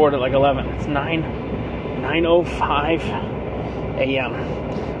 Once we board at like 11, it's 9:05 a.m.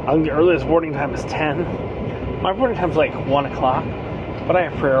 I think the earliest boarding time is 10. My boarding time's like 1 o'clock, but I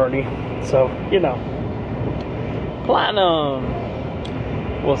have priority, so, you know. Platinum!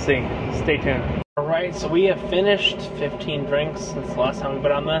 We'll see. Stay tuned. Alright, so we have finished 15 drinks since the last time we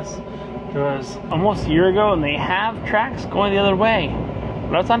put on this. It was almost a year ago, and they have tracks going the other way.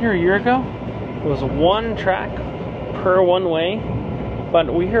 When I was on here a year ago, it was one track per one way,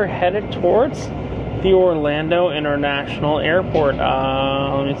 but we are headed towards the Orlando International Airport.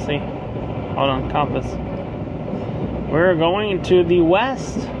 Let me see. Hold on, compass. We're going to the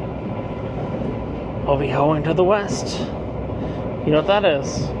west. I'll be going to the west. You know what that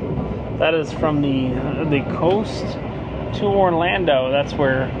is? That is from the coast to Orlando. That's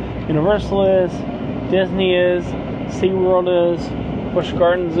where Universal is, Disney is, SeaWorld is, Busch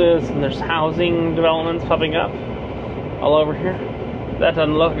Gardens is, and there's housing developments popping up all over here. That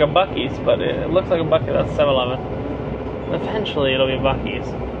doesn't look like a Buc-ee's, but it looks like a Buc-ee's. That's 7-Eleven. Eventually it'll be Buc-ee's.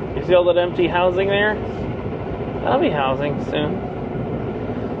 You see all that empty housing there? That'll be housing soon.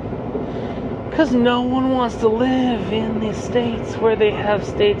 Because no one wants to live in the states where they have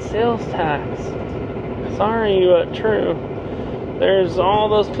state sales tax. Sorry, but true. There's all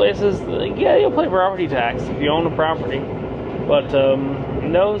those places, yeah, you'll pay property tax if you own a property, but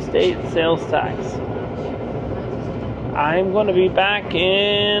no state sales tax. I'm going to be back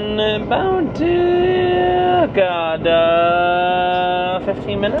in about,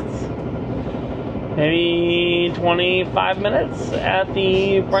 15 minutes? Maybe 25 minutes at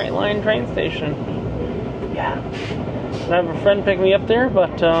the Brightline train station. Yeah. I have a friend pick me up there,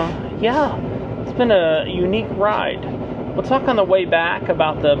 but yeah, it's been a unique ride. We'll talk on the way back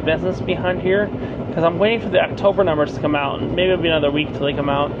about the business behind here, because I'm waiting for the October numbers to come out, and maybe it'll be another week till they come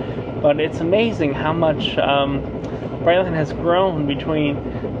out. But it's amazing how much Brightline has grown between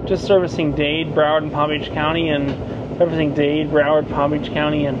just servicing Dade, Broward, and Palm Beach County, and servicing Dade, Broward, Palm Beach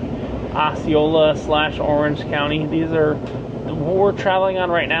County, and Osceola/Orange County. These are what we're traveling on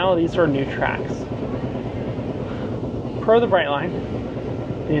right now. These are new tracks. Per the Brightline,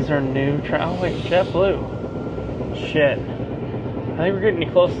 these are new tracks. Oh wait, JetBlue. Shit. I think we're getting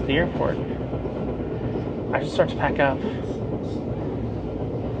close to the airport. I should start to pack up.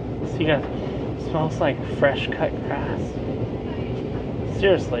 See, it smells like fresh cut grass.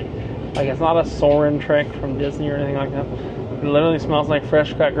 Seriously. Like, it's not a Soarin' trick from Disney or anything like that. It literally smells like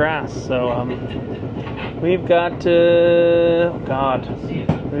fresh cut grass. So, we've got,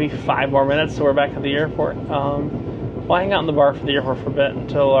 maybe 5 more minutes till we're back at the airport. We'll hang out in the bar for the airport for a bit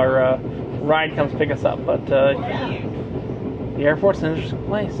until our ride comes pick us up. But, yeah, the airport's an interesting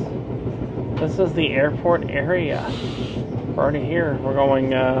place. This is the airport area. We're already here. We're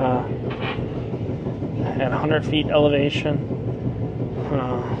going at 100 feet elevation.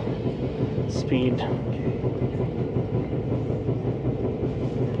 Speed.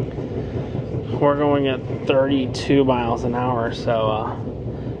 We're going at 32 miles an hour, so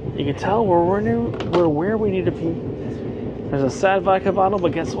you can tell we're where we need to be. There's a sad vodka bottle,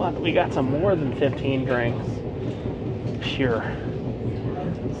 but guess what? We got some more than 15 drinks. Pure.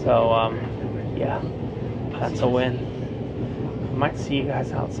 So, yeah, that's a win. I might see you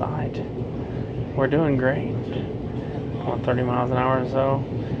guys outside. We're doing great. Going 30 miles an hour or so.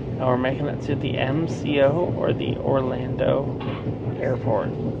 And we're making it to the MCO, or the Orlando Airport.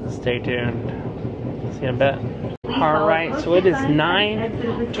 Stay tuned. See you in a bit. Alright, so it is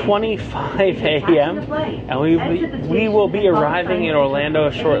 9:25 a.m. and we will be arriving in Orlando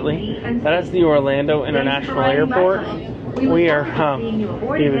shortly. That is the Orlando International Airport. We are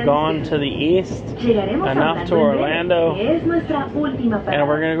we've gone to the east enough to Orlando, and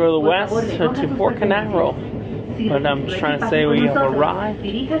we're going to go to the west to Port Canaveral. But I'm just trying to say we have arrived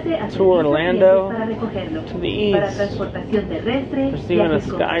to Orlando to the east. There's even a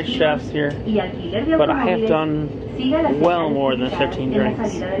Sky Chefs here, but I have done well more than 15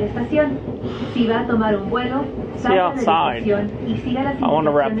 drinks. See outside. I want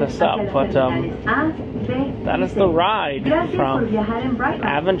to wrap this up, but that is the ride from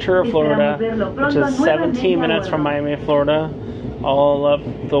Aventura, Florida, which is 17 minutes from Miami, Florida, all up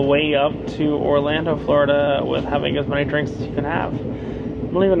the way up to Orlando, Florida, with having as many drinks as you can have. I'm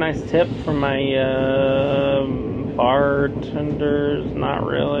gonna leave a nice tip for my bartenders, not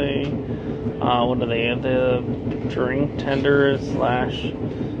really. What are they? The drink tenders /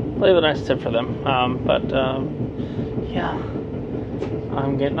 leave a nice tip for them. Yeah,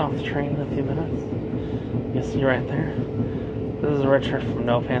 I'm getting off the train in a few minutes. You see right there. This is Richard from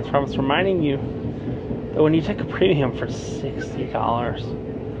No Pants Promise, reminding you that when you take a premium for $60,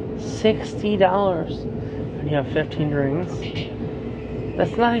 and you have 15 drinks,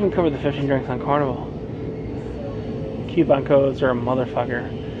 that's not even covered the 15 drinks on Carnival. Coupon codes are a motherfucker.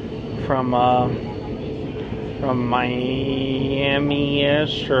 From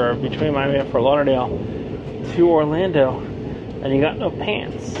Miami-ish, or between Miami and Fort Lauderdale to Orlando, and you got no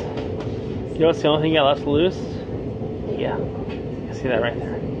pants. You know what's the only thing you got left to lose? Yeah, you see that right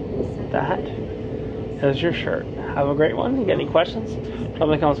there. That is your shirt. Have a great one. Get any questions? Drop in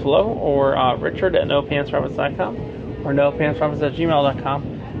the comments below, or Richard at nopantspromise.com or nopantspromise@gmail.com.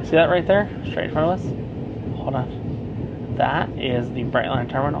 See that right there? Straight in front of us? Hold on. That is the Brightline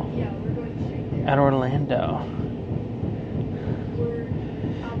Terminal at Orlando.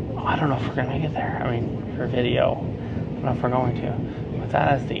 I don't know if we're going to make it there. I mean, for video. I don't know if we're going to. But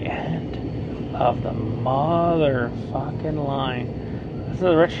that is the end of the motherfucking line. This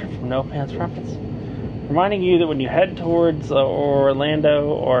is Richard from No Pants Promise, reminding you that when you head towards Orlando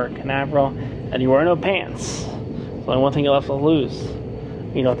or Canaveral and you wear no pants, there's only one thing you left to lose.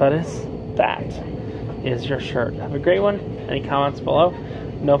 You know what that is? That is your shirt. Have a great one. Any comments below?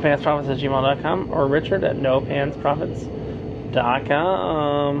 nopantspromise@gmail.com or Richard at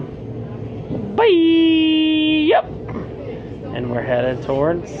nopantspromise.com. Bye! Yep! And we're headed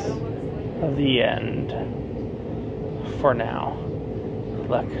towards the end. For now.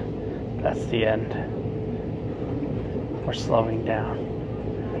 Look, that's the end. We're slowing down.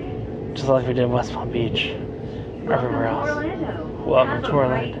 Just like we did in West Palm Beach. Or everywhere else. Welcome to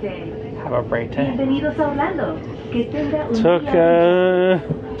Orlando. Have a great day. Took a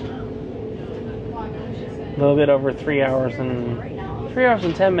little bit over 3 hours and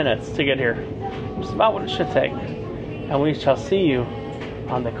 10 minutes to get here. Just about what it should take. And we shall see you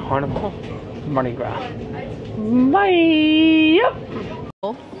on the Carnival Mardi Gras. Bye! Yep.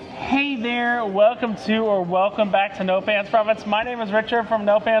 Hey there, welcome back to No Pants Profits. My name is Richard from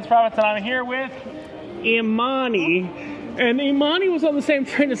No Pants Profits, and I'm here with Imani. And Imani was on the same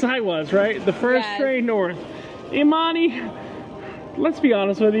train as I was, right? The first train north. Imani, let's be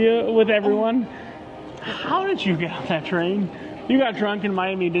honest with everyone. How did you get on that train? You got drunk in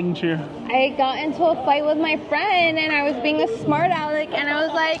Miami, didn't you? I got into a fight with my friend, and I was being a smart aleck, and I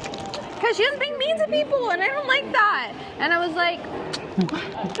was like, because she was being mean to people, and I don't like that. And I was like,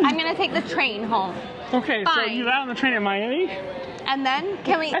 I'm gonna take the train home. Okay, Fine. so you got on the train in Miami? And then,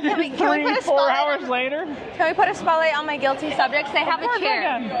 can we put a 4 hours later? Can we put a spotlight on my guilty subjects? They have a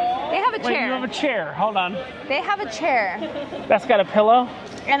chair. They have a chair. Wait, you have a chair. Hold on. They have a chair. That's got a pillow?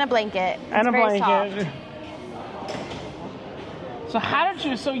 And a blanket. And a very blanket. Soft. So how did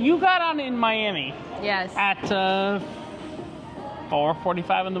you, so you got on in Miami? Yes. At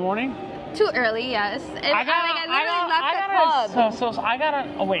 4:45 in the morning? Too early, yes. I literally left the club. So I got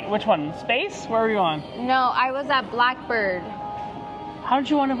on, oh wait, which one? Space? Where were you on? No, I was at Blackbird. How did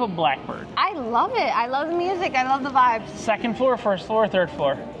you want to put Blackbird? I love it. I love the music. I love the vibes. Second floor, first floor, third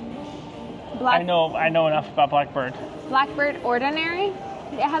floor? I know enough about Blackbird. Blackbird Ordinary?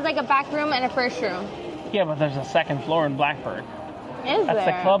 It has like a back room and a first room. Yeah, but there's a second floor in Blackbird. Is That's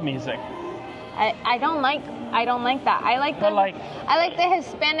there? the club music. I don't like that. I like But like, I like the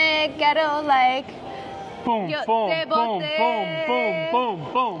Hispanic ghetto, like boom, Yo boom, te boom, boté. boom, boom, boom,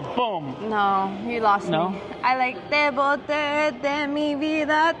 boom, boom. No, you lost No? me. I like te boté de mi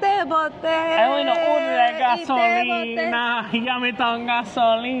vida, te boté. I only know una de y te gasolina, ya me ton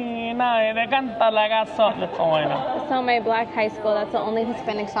gasolina, y de canta la gasolina. That's all I know. boté. So my Black High School, that's the only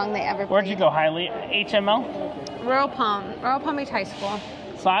Hispanic song they ever played. Where'd you go, Highly? HML? Royal Palm Beach High School.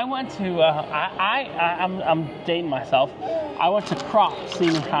 So I went to, I'm dating myself. I went to Crop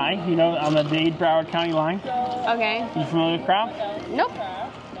Senior High, you know, on the Dade-Broward County line. Okay. You familiar with Crop? Nope.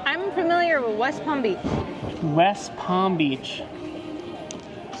 I'm familiar with West Palm Beach. West Palm Beach.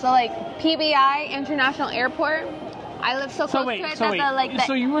 So like PBI International Airport. I live so close to it that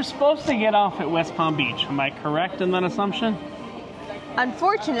So you were supposed to get off at West Palm Beach. Am I correct in that assumption?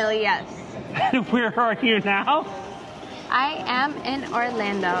 Unfortunately, yes. Where are you now? I am in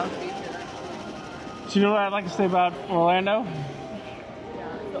Orlando. Do you know what I'd like to say about Orlando?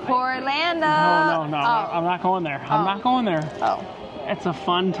 Orlando. No. Oh. I'm not going there. I'm not going there. Oh. It's a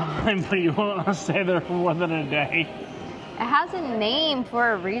fun time, but you won't want to stay there for more than a day. It has a name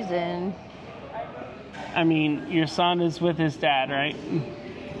for a reason. I mean, your son is with his dad, right?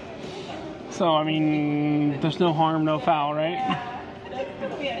 So, I mean, there's no harm, no foul, right?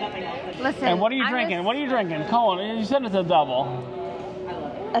 Listen. And what are you drinking? What are you drinking? Colin, you said it's a double.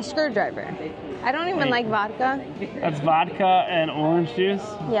 A screwdriver. I don't even like vodka. That's vodka and orange juice?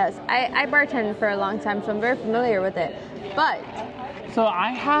 Yes, I bartended for a long time, so I'm very familiar with it. But so I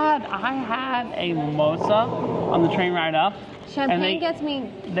had a mimosa on the train ride up. Champagne gets me.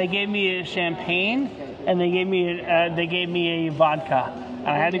 They gave me a champagne, and they gave me a vodka, and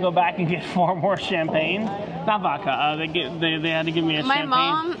I had to go back and get 4 more champagne. Not vodka. They had to give me a champagne.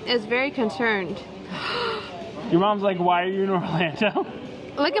 My mom is very concerned. Your mom's like, why are you in Orlando?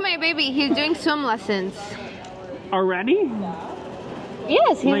 Look at my baby. He's doing swim lessons. Already?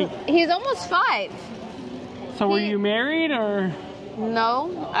 Yes, he's almost 5. So were you married or?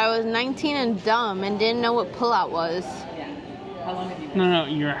 No, I was 19 and dumb and didn't know what pullout was. No,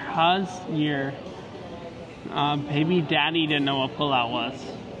 your baby daddy didn't know what pullout was.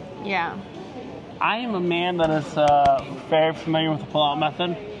 Yeah. I am a man that is very familiar with the pullout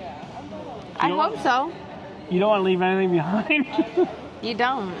method. I hope so. You don't want to leave anything behind. You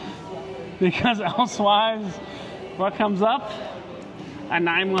don't. Because elsewise, what comes up? A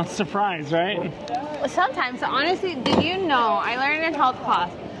 9-month surprise, right? Sometimes, honestly, did you know, I learned in health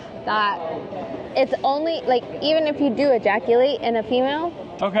class that it's only, like, even if you do ejaculate in a female,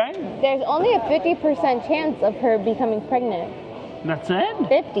 okay, there's only a 50% chance of her becoming pregnant. That's it?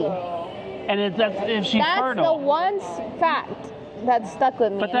 50. And if she's fertile. That's the one fact that stuck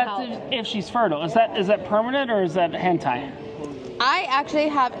with me. But that's if she's fertile. Is that permanent or is that hentai? I actually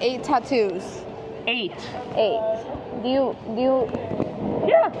have 8 tattoos. 8? 8. Do you?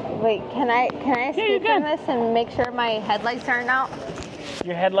 Yeah. Wait, can I speak on this and make sure my headlights aren't out?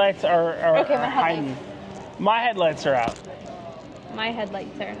 Your headlights are okay, my hiding. My headlights are out. My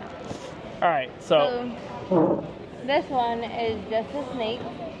headlights are not. All right, so this one is just a snake.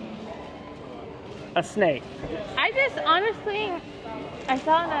 A snake. I just honestly, I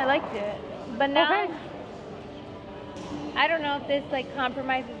saw it and I liked it, but now I don't know if this like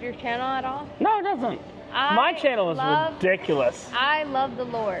compromises your channel at all. No, it doesn't. My channel is ridiculous. I love the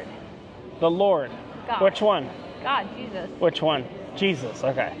Lord. The Lord. God. Which one? God, Jesus. Which one? Jesus.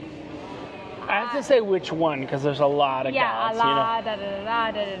 Okay. I have to say which one because there's a lot of gods. Allah, you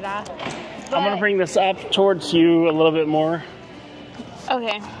know? da. I'm gonna bring this up towards you a little bit more.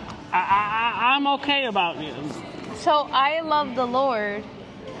 Okay. I'm okay about it. So I love the Lord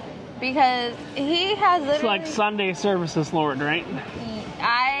because He has literally. It's like Sunday services, Lord, right?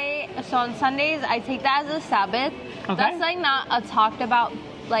 So on Sundays I take that as a Sabbath. Okay. That's like not a talked about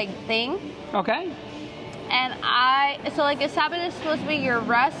like thing. Okay. And so like a Sabbath is supposed to be your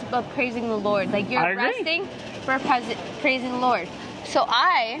rest, but praising the Lord. Like you're resting for praising the Lord. So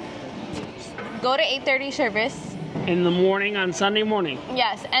I go to 8:30 service. In the morning on Sunday morning.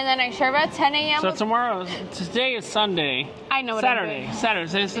 Yes, and then I serve at 10 a.m. So today is Sunday. I know what Saturday. I'm doing.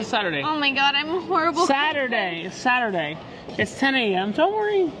 Saturday. It's Saturday. Oh my God, I'm a horrible. Saturday. It's 10 a.m. Don't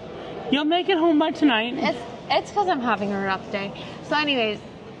worry. You'll make it home by tonight. It's because I'm having a rough day. So anyways,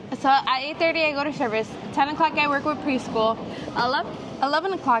 so at 8:30 I go to service. 10 o'clock I work with preschool.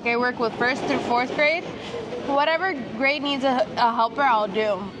 11 o'clock I work with 1st through 4th grade. Whatever grade needs a helper, I'll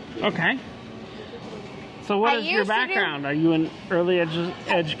do. Okay. So what is your background? Are you in early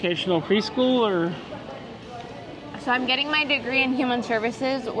educational preschool or? So I'm getting my degree in human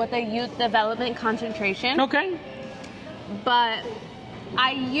services with a youth development concentration. Okay. But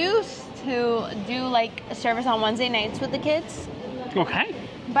I used to do like a service on Wednesday nights with the kids. Okay.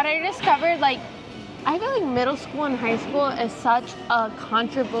 But I discovered like I feel like middle school and high school is such a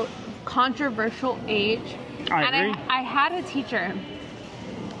controversial age. I agree. I had a teacher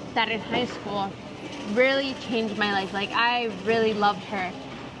that in high school really changed my life. Like I really loved her.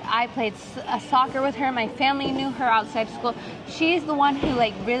 I played soccer with her. My family knew her outside school. She's the one who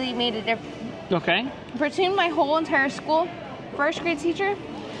like really made a difference. Okay. Between my whole entire school, first grade teacher.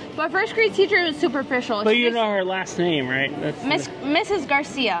 But first grade teacher was superficial. But you know her last name, right? Mrs.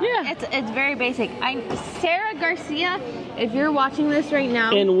 Garcia. Yeah. It's very basic. Sarah Garcia, if you're watching this right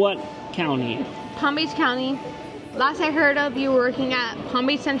now. In what county? Palm Beach County. Last I heard of, you were working at Palm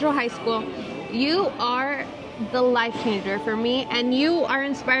Beach Central High School. You are the life changer for me, and you are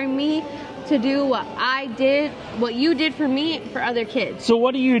inspiring me to do what you did for me, for other kids. So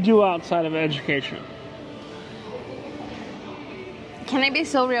what do you do outside of education? Can I be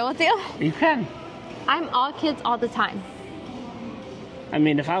so real with you? You can. I'm all kids all the time. I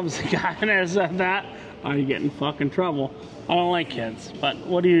mean, if I was a guy that said that, I'd get in fucking trouble. I don't like kids, but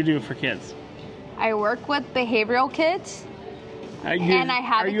what do you do for kids? I work with behavioral kids, and I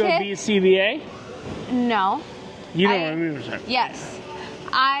have a kid. Are you a BCBA? No. You know what I mean? Yes.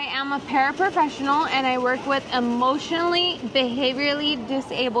 I am a paraprofessional, and I work with emotionally, behaviorally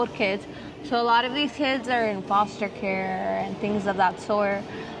disabled kids. So a lot of these kids are in foster care and things of that sort.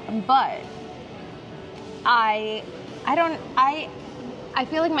 But I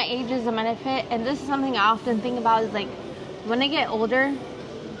feel like my age is a benefit, and this is something I often think about, is like, when I get older,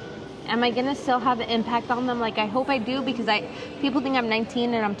 am I gonna still have an impact on them? Like, I hope I do, because people think I'm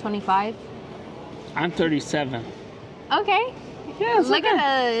 19 and I'm 25. I'm 37. Okay. Yeah, look at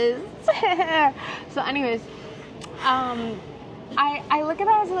us. So anyways, I look at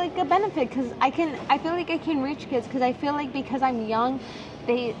that as like a benefit, because I feel like I can reach kids, because I feel like because I'm young,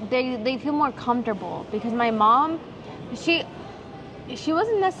 they feel more comfortable. Because my mom, she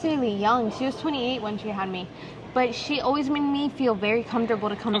wasn't necessarily young. She was 28 when she had me, but she always made me feel very comfortable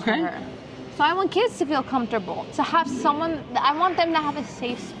to come to her. So I want kids to feel comfortable, to have someone. I want them to have a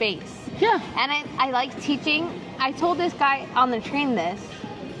safe space. Yeah. And I like teaching. I told this guy on the train that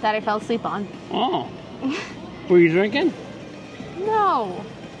I fell asleep on. Oh. Were you drinking? No.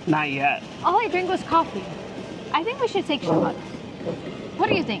 Not yet. All I drank was coffee. I think we should take shots. What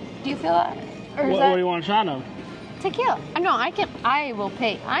do you think? Do you feel that? Or is What do you want a shot of? Tequila. No, I will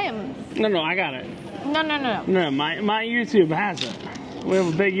pay. I am. No, I got it. No. No, my YouTube has it. We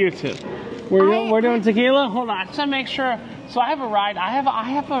have a big YouTube. We're doing tequila. Hold on, just to make sure. So I have a ride. I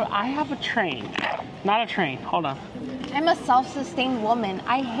have a train, not a train. Hold on. I'm a self-sustained woman.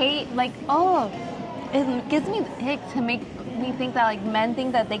 I hate it gives me the ick to make me think that like men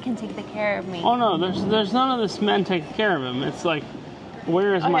think that they can take the care of me. Oh no, there's none of this men taking care of him. It's like,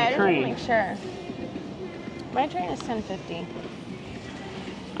 where is my train? I just want to make sure. My train is 10:50.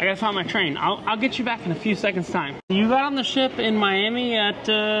 I gotta find my train. I'll get you back in a few seconds time. You got on the ship in Miami at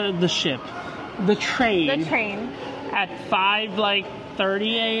the train. The train. At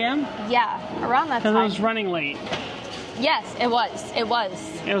 5:30 a.m. Yeah, around that time. Because it was running late. Yes, it was. It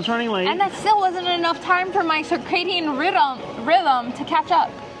was running late. And that still wasn't enough time for my circadian rhythm to catch up.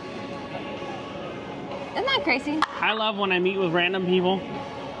 Isn't that crazy? I love when I meet with random people.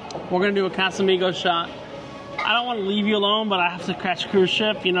 We're gonna do a Casamigos shot. I don't want to leave you alone, but I have to catch a cruise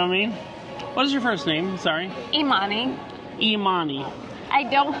ship, you know what I mean? What is your first name? Sorry. Imani. Imani. I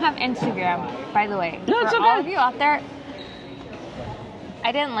don't have Instagram, by the way. No, it's For okay. all of you out there,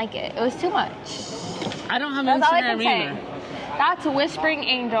 I didn't like it. It was too much. I don't have That's all I can Instagram say. either. That's a Whispering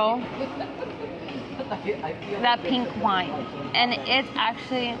Angel. That pink wine. And it's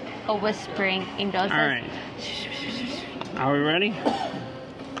actually a Whispering Angel. It All right. Are we ready?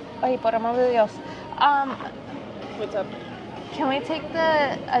 Oye, por amor de Dios. What's up? Can we take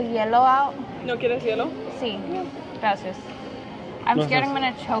the yellow out? ¿No quieres hielo? Sí. Gracias. I'm No, scared I'm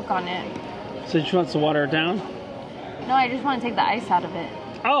gracias. gonna choke on it. So she wants to water it down? No, I just want to take the ice out of it.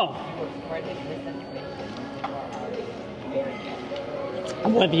 Oh.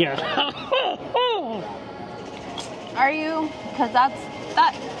 I'm with you. Are you? Because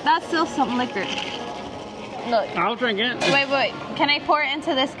that's still some liquor. Look. I'll drink it. Wait. Can I pour it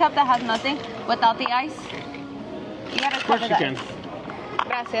into this cup that has nothing without the ice? You gotta Of course cover you the can. ice.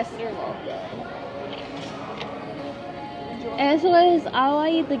 Gracias. Eso es agua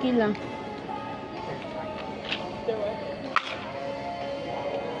y tequila.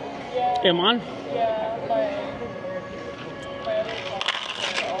 Iman?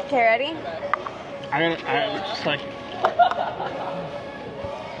 Okay, ready? I just like,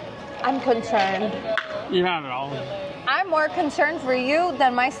 I'm concerned. you have it all. I'm more concerned for you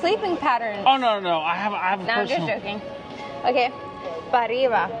than my sleeping patterns. Oh, no. I have a No, I'm just personal. joking. Okay. Pa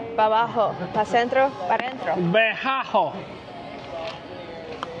arriba, pa abajo, pa centro, pa dentro. Bejajo.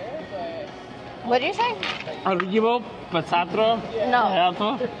 What did you say? Arriba, pasatro, No.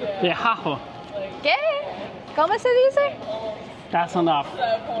 bejajo, bejajo. ¿Qué? ¿Cómo se dice? That's enough.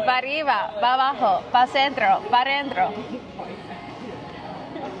 Pa arriba, pa abajo, pa centro, pa dentro.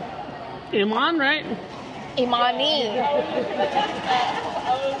 Iman, right? Imani.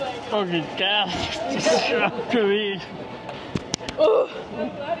 Okay, gas. Just to me. Ooh.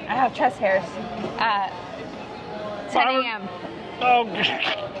 I have chest hairs at 10 a.m. Oh, I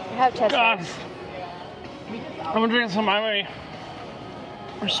have chest God. hairs. I'm gonna drink some Miami.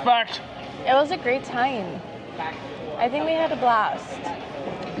 Respect. It was a great time. I think we had a blast.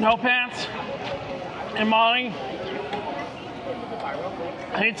 No pants. And Molly.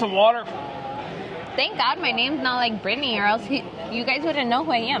 I need some water. Thank God my name's not like Brittany, or else you guys wouldn't know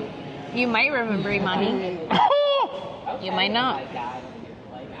who I am. You might remember Imani. You might not.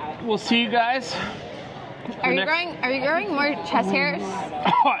 We'll see you guys. Are you growing more chest hairs?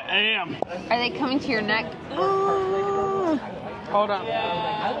 I am. Are they coming to your neck? Hold on.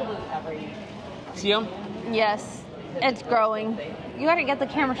 See them? Yes, it's growing. You gotta get the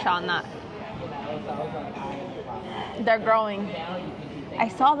camera shot on that. They're growing. I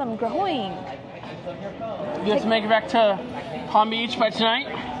saw them growing. You have to make it back to Palm Beach by tonight?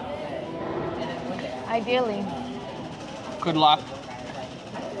 Ideally. Good luck.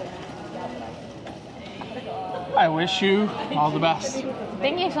 I wish you all the best.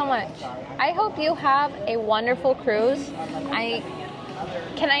 Thank you so much. I hope you have a wonderful cruise. Can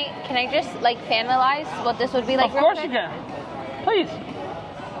I just like finalize what this would be like? Of course you can. Please.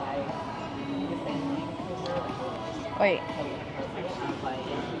 Wait.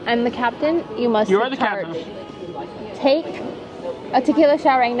 I'm the captain. You must You are the take charge. captain. Take a tequila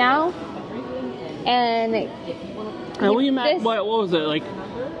shot right now, and we met. this- What was it, like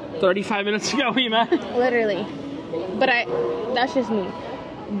 35 minutes ago? We met. literally. But that's just me.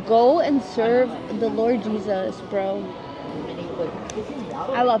 Go and serve the Lord Jesus, bro.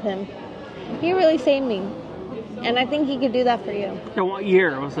 I love him. He really saved me, and I think he could do that for you. In what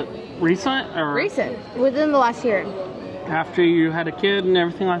year? Was it recent or Recent, within the last year. after you had a kid and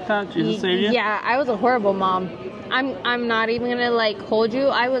everything like that? Jesus saved you? Yeah, I was a horrible mom. I'm not even gonna like hold you.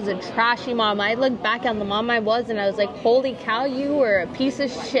 I was a trashy mom. I look back on the mom I was, and I was like, holy cow, you were a piece of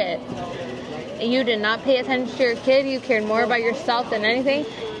shit. You did not pay attention to your kid. You cared more about yourself than anything.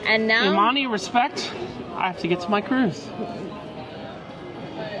 And now, Imani, respect. I have to get to my cruise.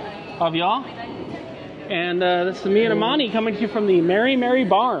 Love y'all. And this is me and Imani coming to you from the Mary Mary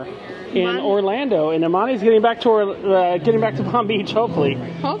Bar in Orlando. And Imani's getting back to Palm Beach, hopefully.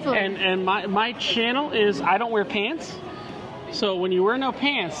 hopefully. And my channel is I don't wear pants. So when you wear no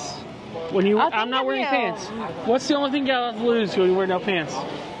pants, I'm not wearing pants. What's the only thing you have to lose when you wear no pants?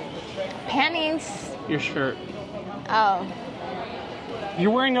 Panties. Your shirt. Oh.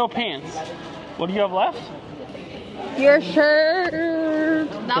 You're wearing no pants. What do you have left? Your shirt.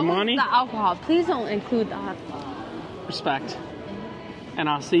 That was money? the alcohol. Please don't include that. Respect. And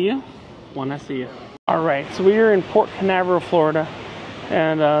I'll see you when I see you. All right, so we are in Port Canaveral, Florida,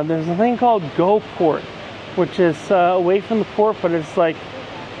 and there's a thing called GoPort, which is away from the port, but it's like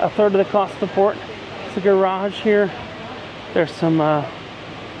a third of the cost of the port. It's a garage here. There's some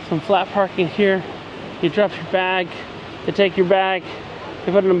flat parking here. You drop your bag, they take your bag,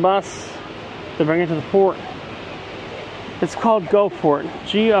 they put it in a bus, they bring it to the port. It's called GoPort,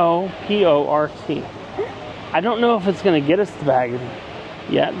 G-O-P-O-R-T. I don't know if it's going to get us the bag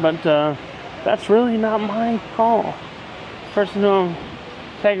yet, but that's really not my call. The person who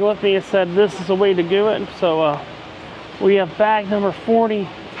taking with me has said this is a way to do it, so we have bag number 40,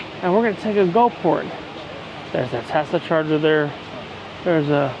 and we're going to take a GoPort. There's a Tesla charger there. There's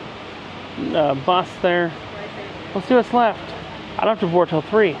a bus there. Let's see what's left. I don't have to board till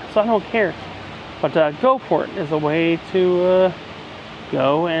 3, so I don't care. But GoPort is a way to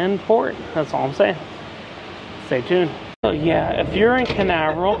go and port. That's all I'm saying. Stay tuned. So yeah, if you're in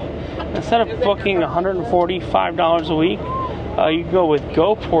Canaveral, instead of booking $145 a week, you can go with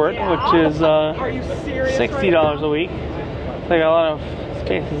GoPort, which is $60 a week. They got a lot of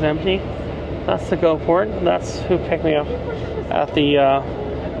spaces empty. That's the GoPort. That's who picked me up at the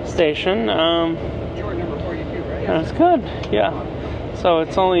station. And it's good, yeah. So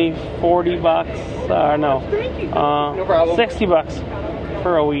it's only 40 bucks, 60 bucks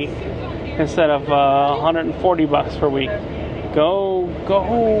for a week instead of 140 bucks per week.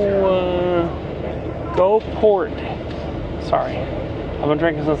 GoPort. Sorry, I've been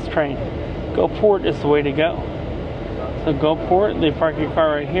drinking since the train. GoPort is the way to go. So GoPort, they park your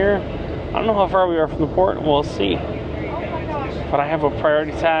car right here. I don't know how far we are from the port, we'll see. But I have a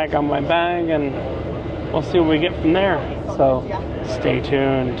priority tag on my bag, and we'll see what we get from there. So stay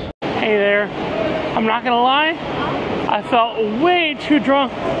tuned. Hey there, I'm not gonna lie, I felt way too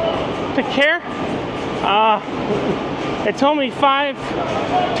drunk to care. It told me 5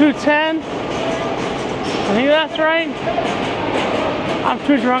 to 10. I think that's right. I'm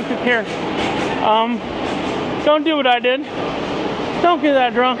too drunk to care. Don't do what I did. Don't get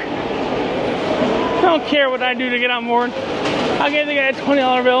that drunk. Don't care what I do to get on board. I gave the guy a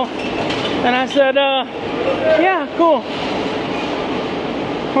 $20 bill, and I said, yeah, cool.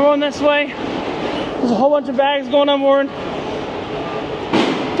 We're going this way. There's a whole bunch of bags going on board.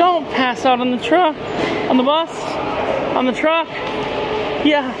 Don't pass out on the truck, on the bus, on the truck.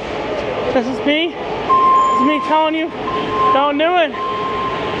 Yeah, this is me. This is me telling you, don't do it.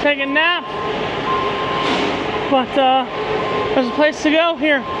 Take a nap. But there's a place to go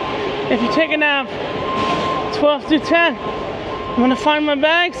here. If you take a nap, 12 through 10, I'm gonna find my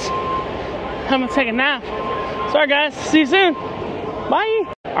bags. I'm gonna take a nap. Sorry guys, see you soon. Bye.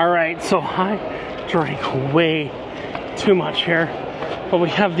 All right, so I drank way too much here, but we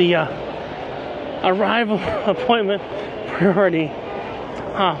have the arrival appointment priority,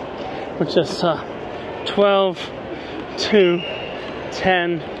 which is 12 to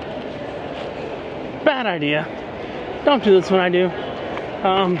 10. Bad idea. Don't do this when I do.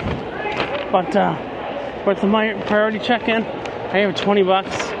 But with my priority check-in, I have 20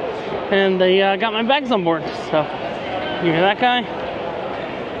 bucks, and they got my bags on board. So, you hear that guy?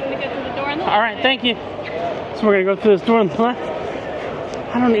 Gonna get to the door on the left. All right, thank you. So we're gonna go through this door on the left.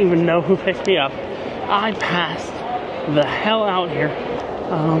 I don't even know who picked me up. I passed the hell out here,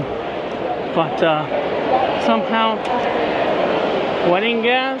 but somehow wedding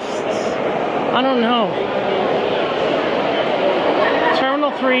guests. I don't know.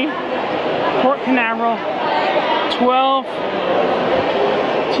 Terminal 3, Port Canaveral,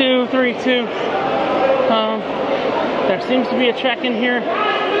 12-232. There seems to be a check-in here.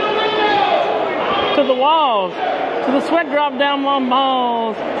 To the walls, to the sweat drop down my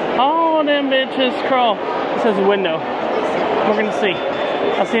balls. All them bitches crawl. It says window. We're gonna see.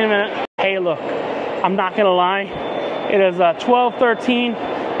 I'll see you in a minute. Hey, look, I'm not gonna lie. It is 12:13.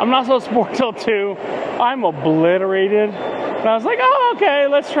 I'm not supposed to board till 2. I'm obliterated. But I was like, oh, okay,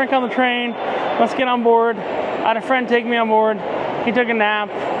 let's drink on the train. Let's get on board. I had a friend take me on board. He took a nap.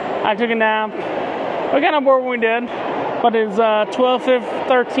 I took a nap. We got on board when we did. But it's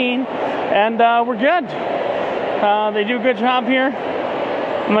 12:13, and we're good. They do a good job here.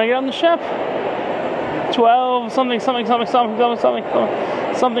 I'm gonna get on the ship. 12 something to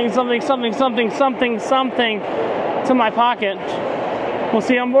my pocket. We'll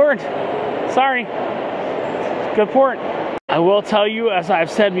see you on board. Sorry. Good port. I will tell you, as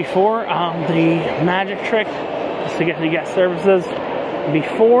I've said before, the magic trick is to get the guest services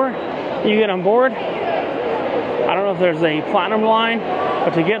before you get on board. I don't know if there's a platinum line,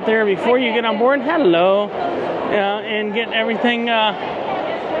 but to get there before you get on board, hello, and get everything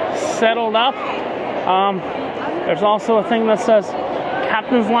settled up. There's also a thing that says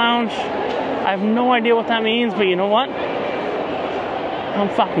Captain's Lounge. I have no idea what that means, but you know what? I'm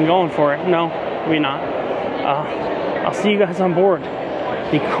fucking going for it. No, maybe not. I'll see you guys on board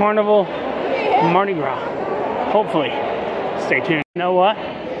the Carnival Mardi Gras. Hopefully. Stay tuned. You know what?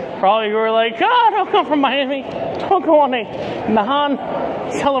 Probably you were like, oh, don't come from Miami. Don't go on a Nahan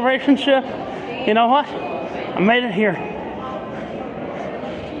celebration ship. You know what? I made it here.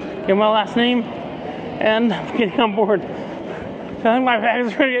 Give my last name, and I'm getting on board. I think my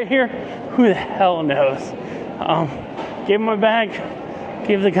bag's ready to get here. Who the hell knows? Gave him my bag.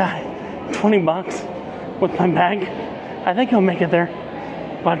 Gave the guy 20 bucks with my bag. I think he'll make it there.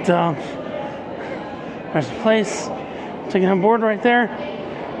 But there's a place to get on board right there.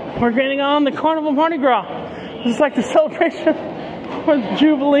 We're getting on the Carnival Mardi Gras. This is like the celebration or the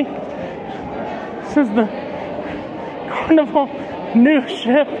Jubilee. This is the Carnival new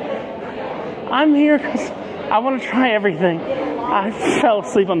ship. I'm here because I want to try everything. I fell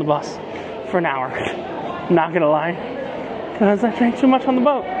asleep on the bus for an hour. I'm not gonna lie, because I drank too much on the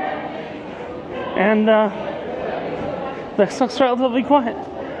boat. And the sucks relatively quiet.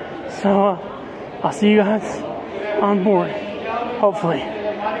 So I'll see you guys on board. Hopefully.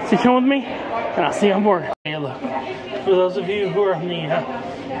 Stay tuned with me, and I'll see you on board. Hey, look. For those of you who are on the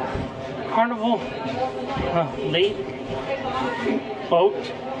Carnival late boat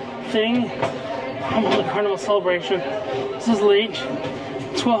thing, I'm on the Carnival celebration. This is late.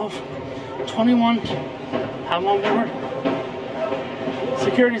 12:21. I'm on board.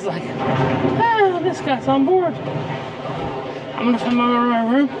 Security's like, ah, this guy's on board. I'm gonna find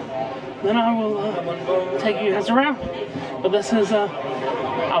my room, then I will take you guys around. But this is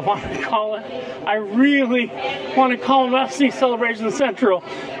I want to call it, I really want to call it FC Celebration Central.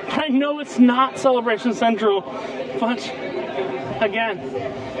 But I know it's not Celebration Central. But again,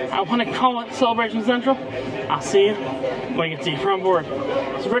 I want to call it Celebration Central. I'll see you when we get deeper on board.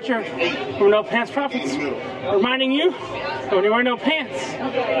 It's Richard from No Pants Profits, reminding you that when you wear no pants,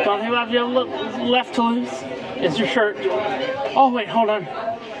 the only thing you have left to lose is your shirt. Oh wait, hold on.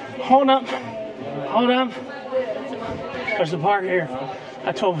 Hold up. Hold up. There's a bar here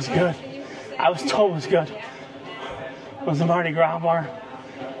I told was good. I was told was good. It was the Mardi Gras bar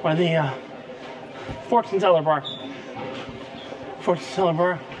where the Fortune teller bar. Fortune teller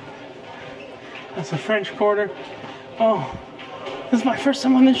bar. That's a French Quarter. Oh, this is my first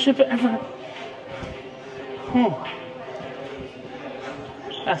time on this ship ever. Oh.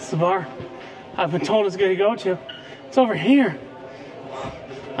 That's the bar I've been told it's going to go to. It's over here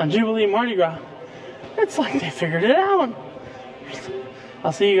on Jubilee Mardi Gras. It's like they figured it out.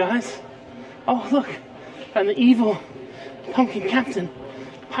 I'll see you guys. Oh, look. And the evil pumpkin captain,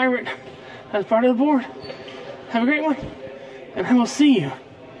 pirate, as part of the board. Have a great one. And I will see you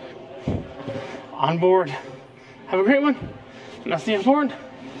on board. Have a great one. And I'll see you on board.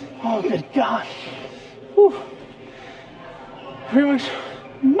 Oh, good God. Whew. Very much.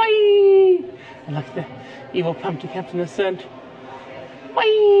 Bye. And like the evil pumpkin captain has said,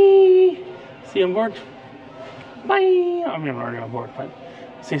 bye. See you on board. Bye. I'm already on board, but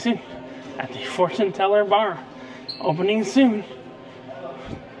see you soon at the Fortune Teller Bar. Opening soon.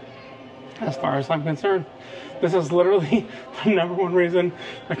 As far as I'm concerned, this is literally the #1 reason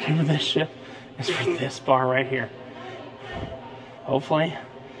I came to this ship is for this bar right here. Hopefully,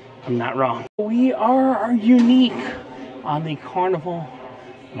 I'm not wrong. We are unique on the Carnival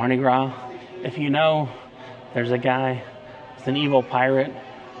Mardi Gras. If you know, there's a guy, he's an evil pirate,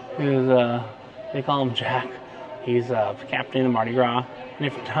 who's, they call him Jack. He's captain of Mardi Gras. And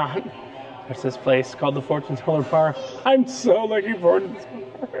if not, there's this place called the Fortune Teller Bar. I'm so looking forward to this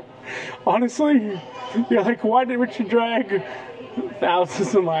bar. Honestly, you're like, why would you drag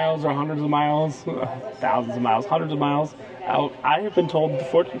thousands of miles or hundreds of miles, thousands of miles, hundreds of miles out? I have been told the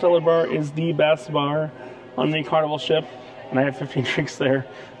Fortune Teller Bar is the best bar on the Carnival ship, and I have 15 drinks there.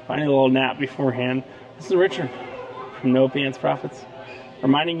 I need a little nap beforehand. This is Richard from No Pants Profits,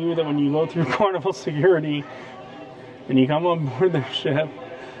 reminding you that when you go through Carnival security and you come on board their ship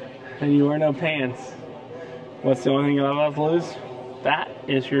and you wear no pants, what's the only thing you'll have to lose? That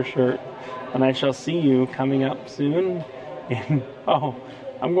is your shirt. And I shall see you coming up soon. And oh,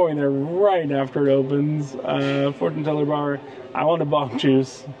 I'm going there right after it opens. Fortune Teller Bar. I want a bug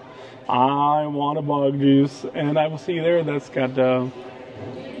juice. I want a bug juice, and I will see you there. That's got a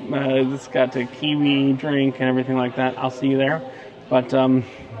kiwi drink and everything like that. I'll see you there. But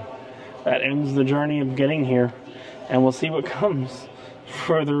that ends the journey of getting here, and we'll see what comes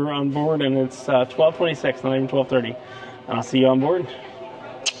further on board. And it's 12:26, not even 12:30. And I'll see you on board.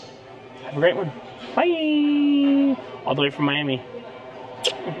 Have a great one. Bye. All the way from Miami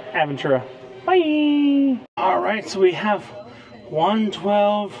Aventura. Bye. All right, so we have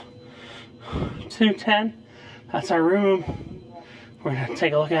 112-210. That's our room. We're gonna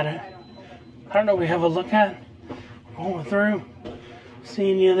take a look at it. I don't know what we have a look at. Going through,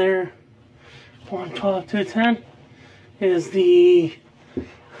 seeing you there. 112-210 is the,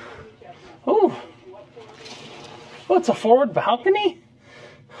 oh, it's a forward balcony?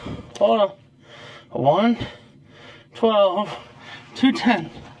 Hold on. 112-210.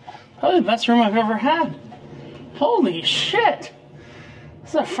 Probably the best room I've ever had. Holy shit.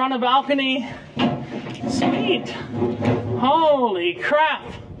 This is a front of balcony. Sweet. Holy crap.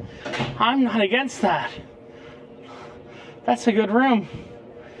 I'm not against that. That's a good room.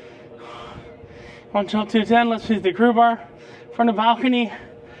 112-210. Let's see the crew bar. Front of balcony.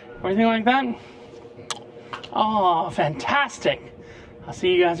 Anything like that. Oh, fantastic. I'll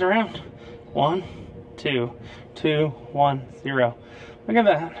see you guys around. 1, 2, 2, 1, 0. Look at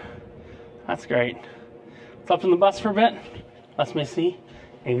that. That's great. Slept in the bus for a bit. Lets me see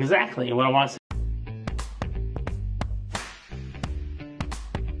exactly what I want to see.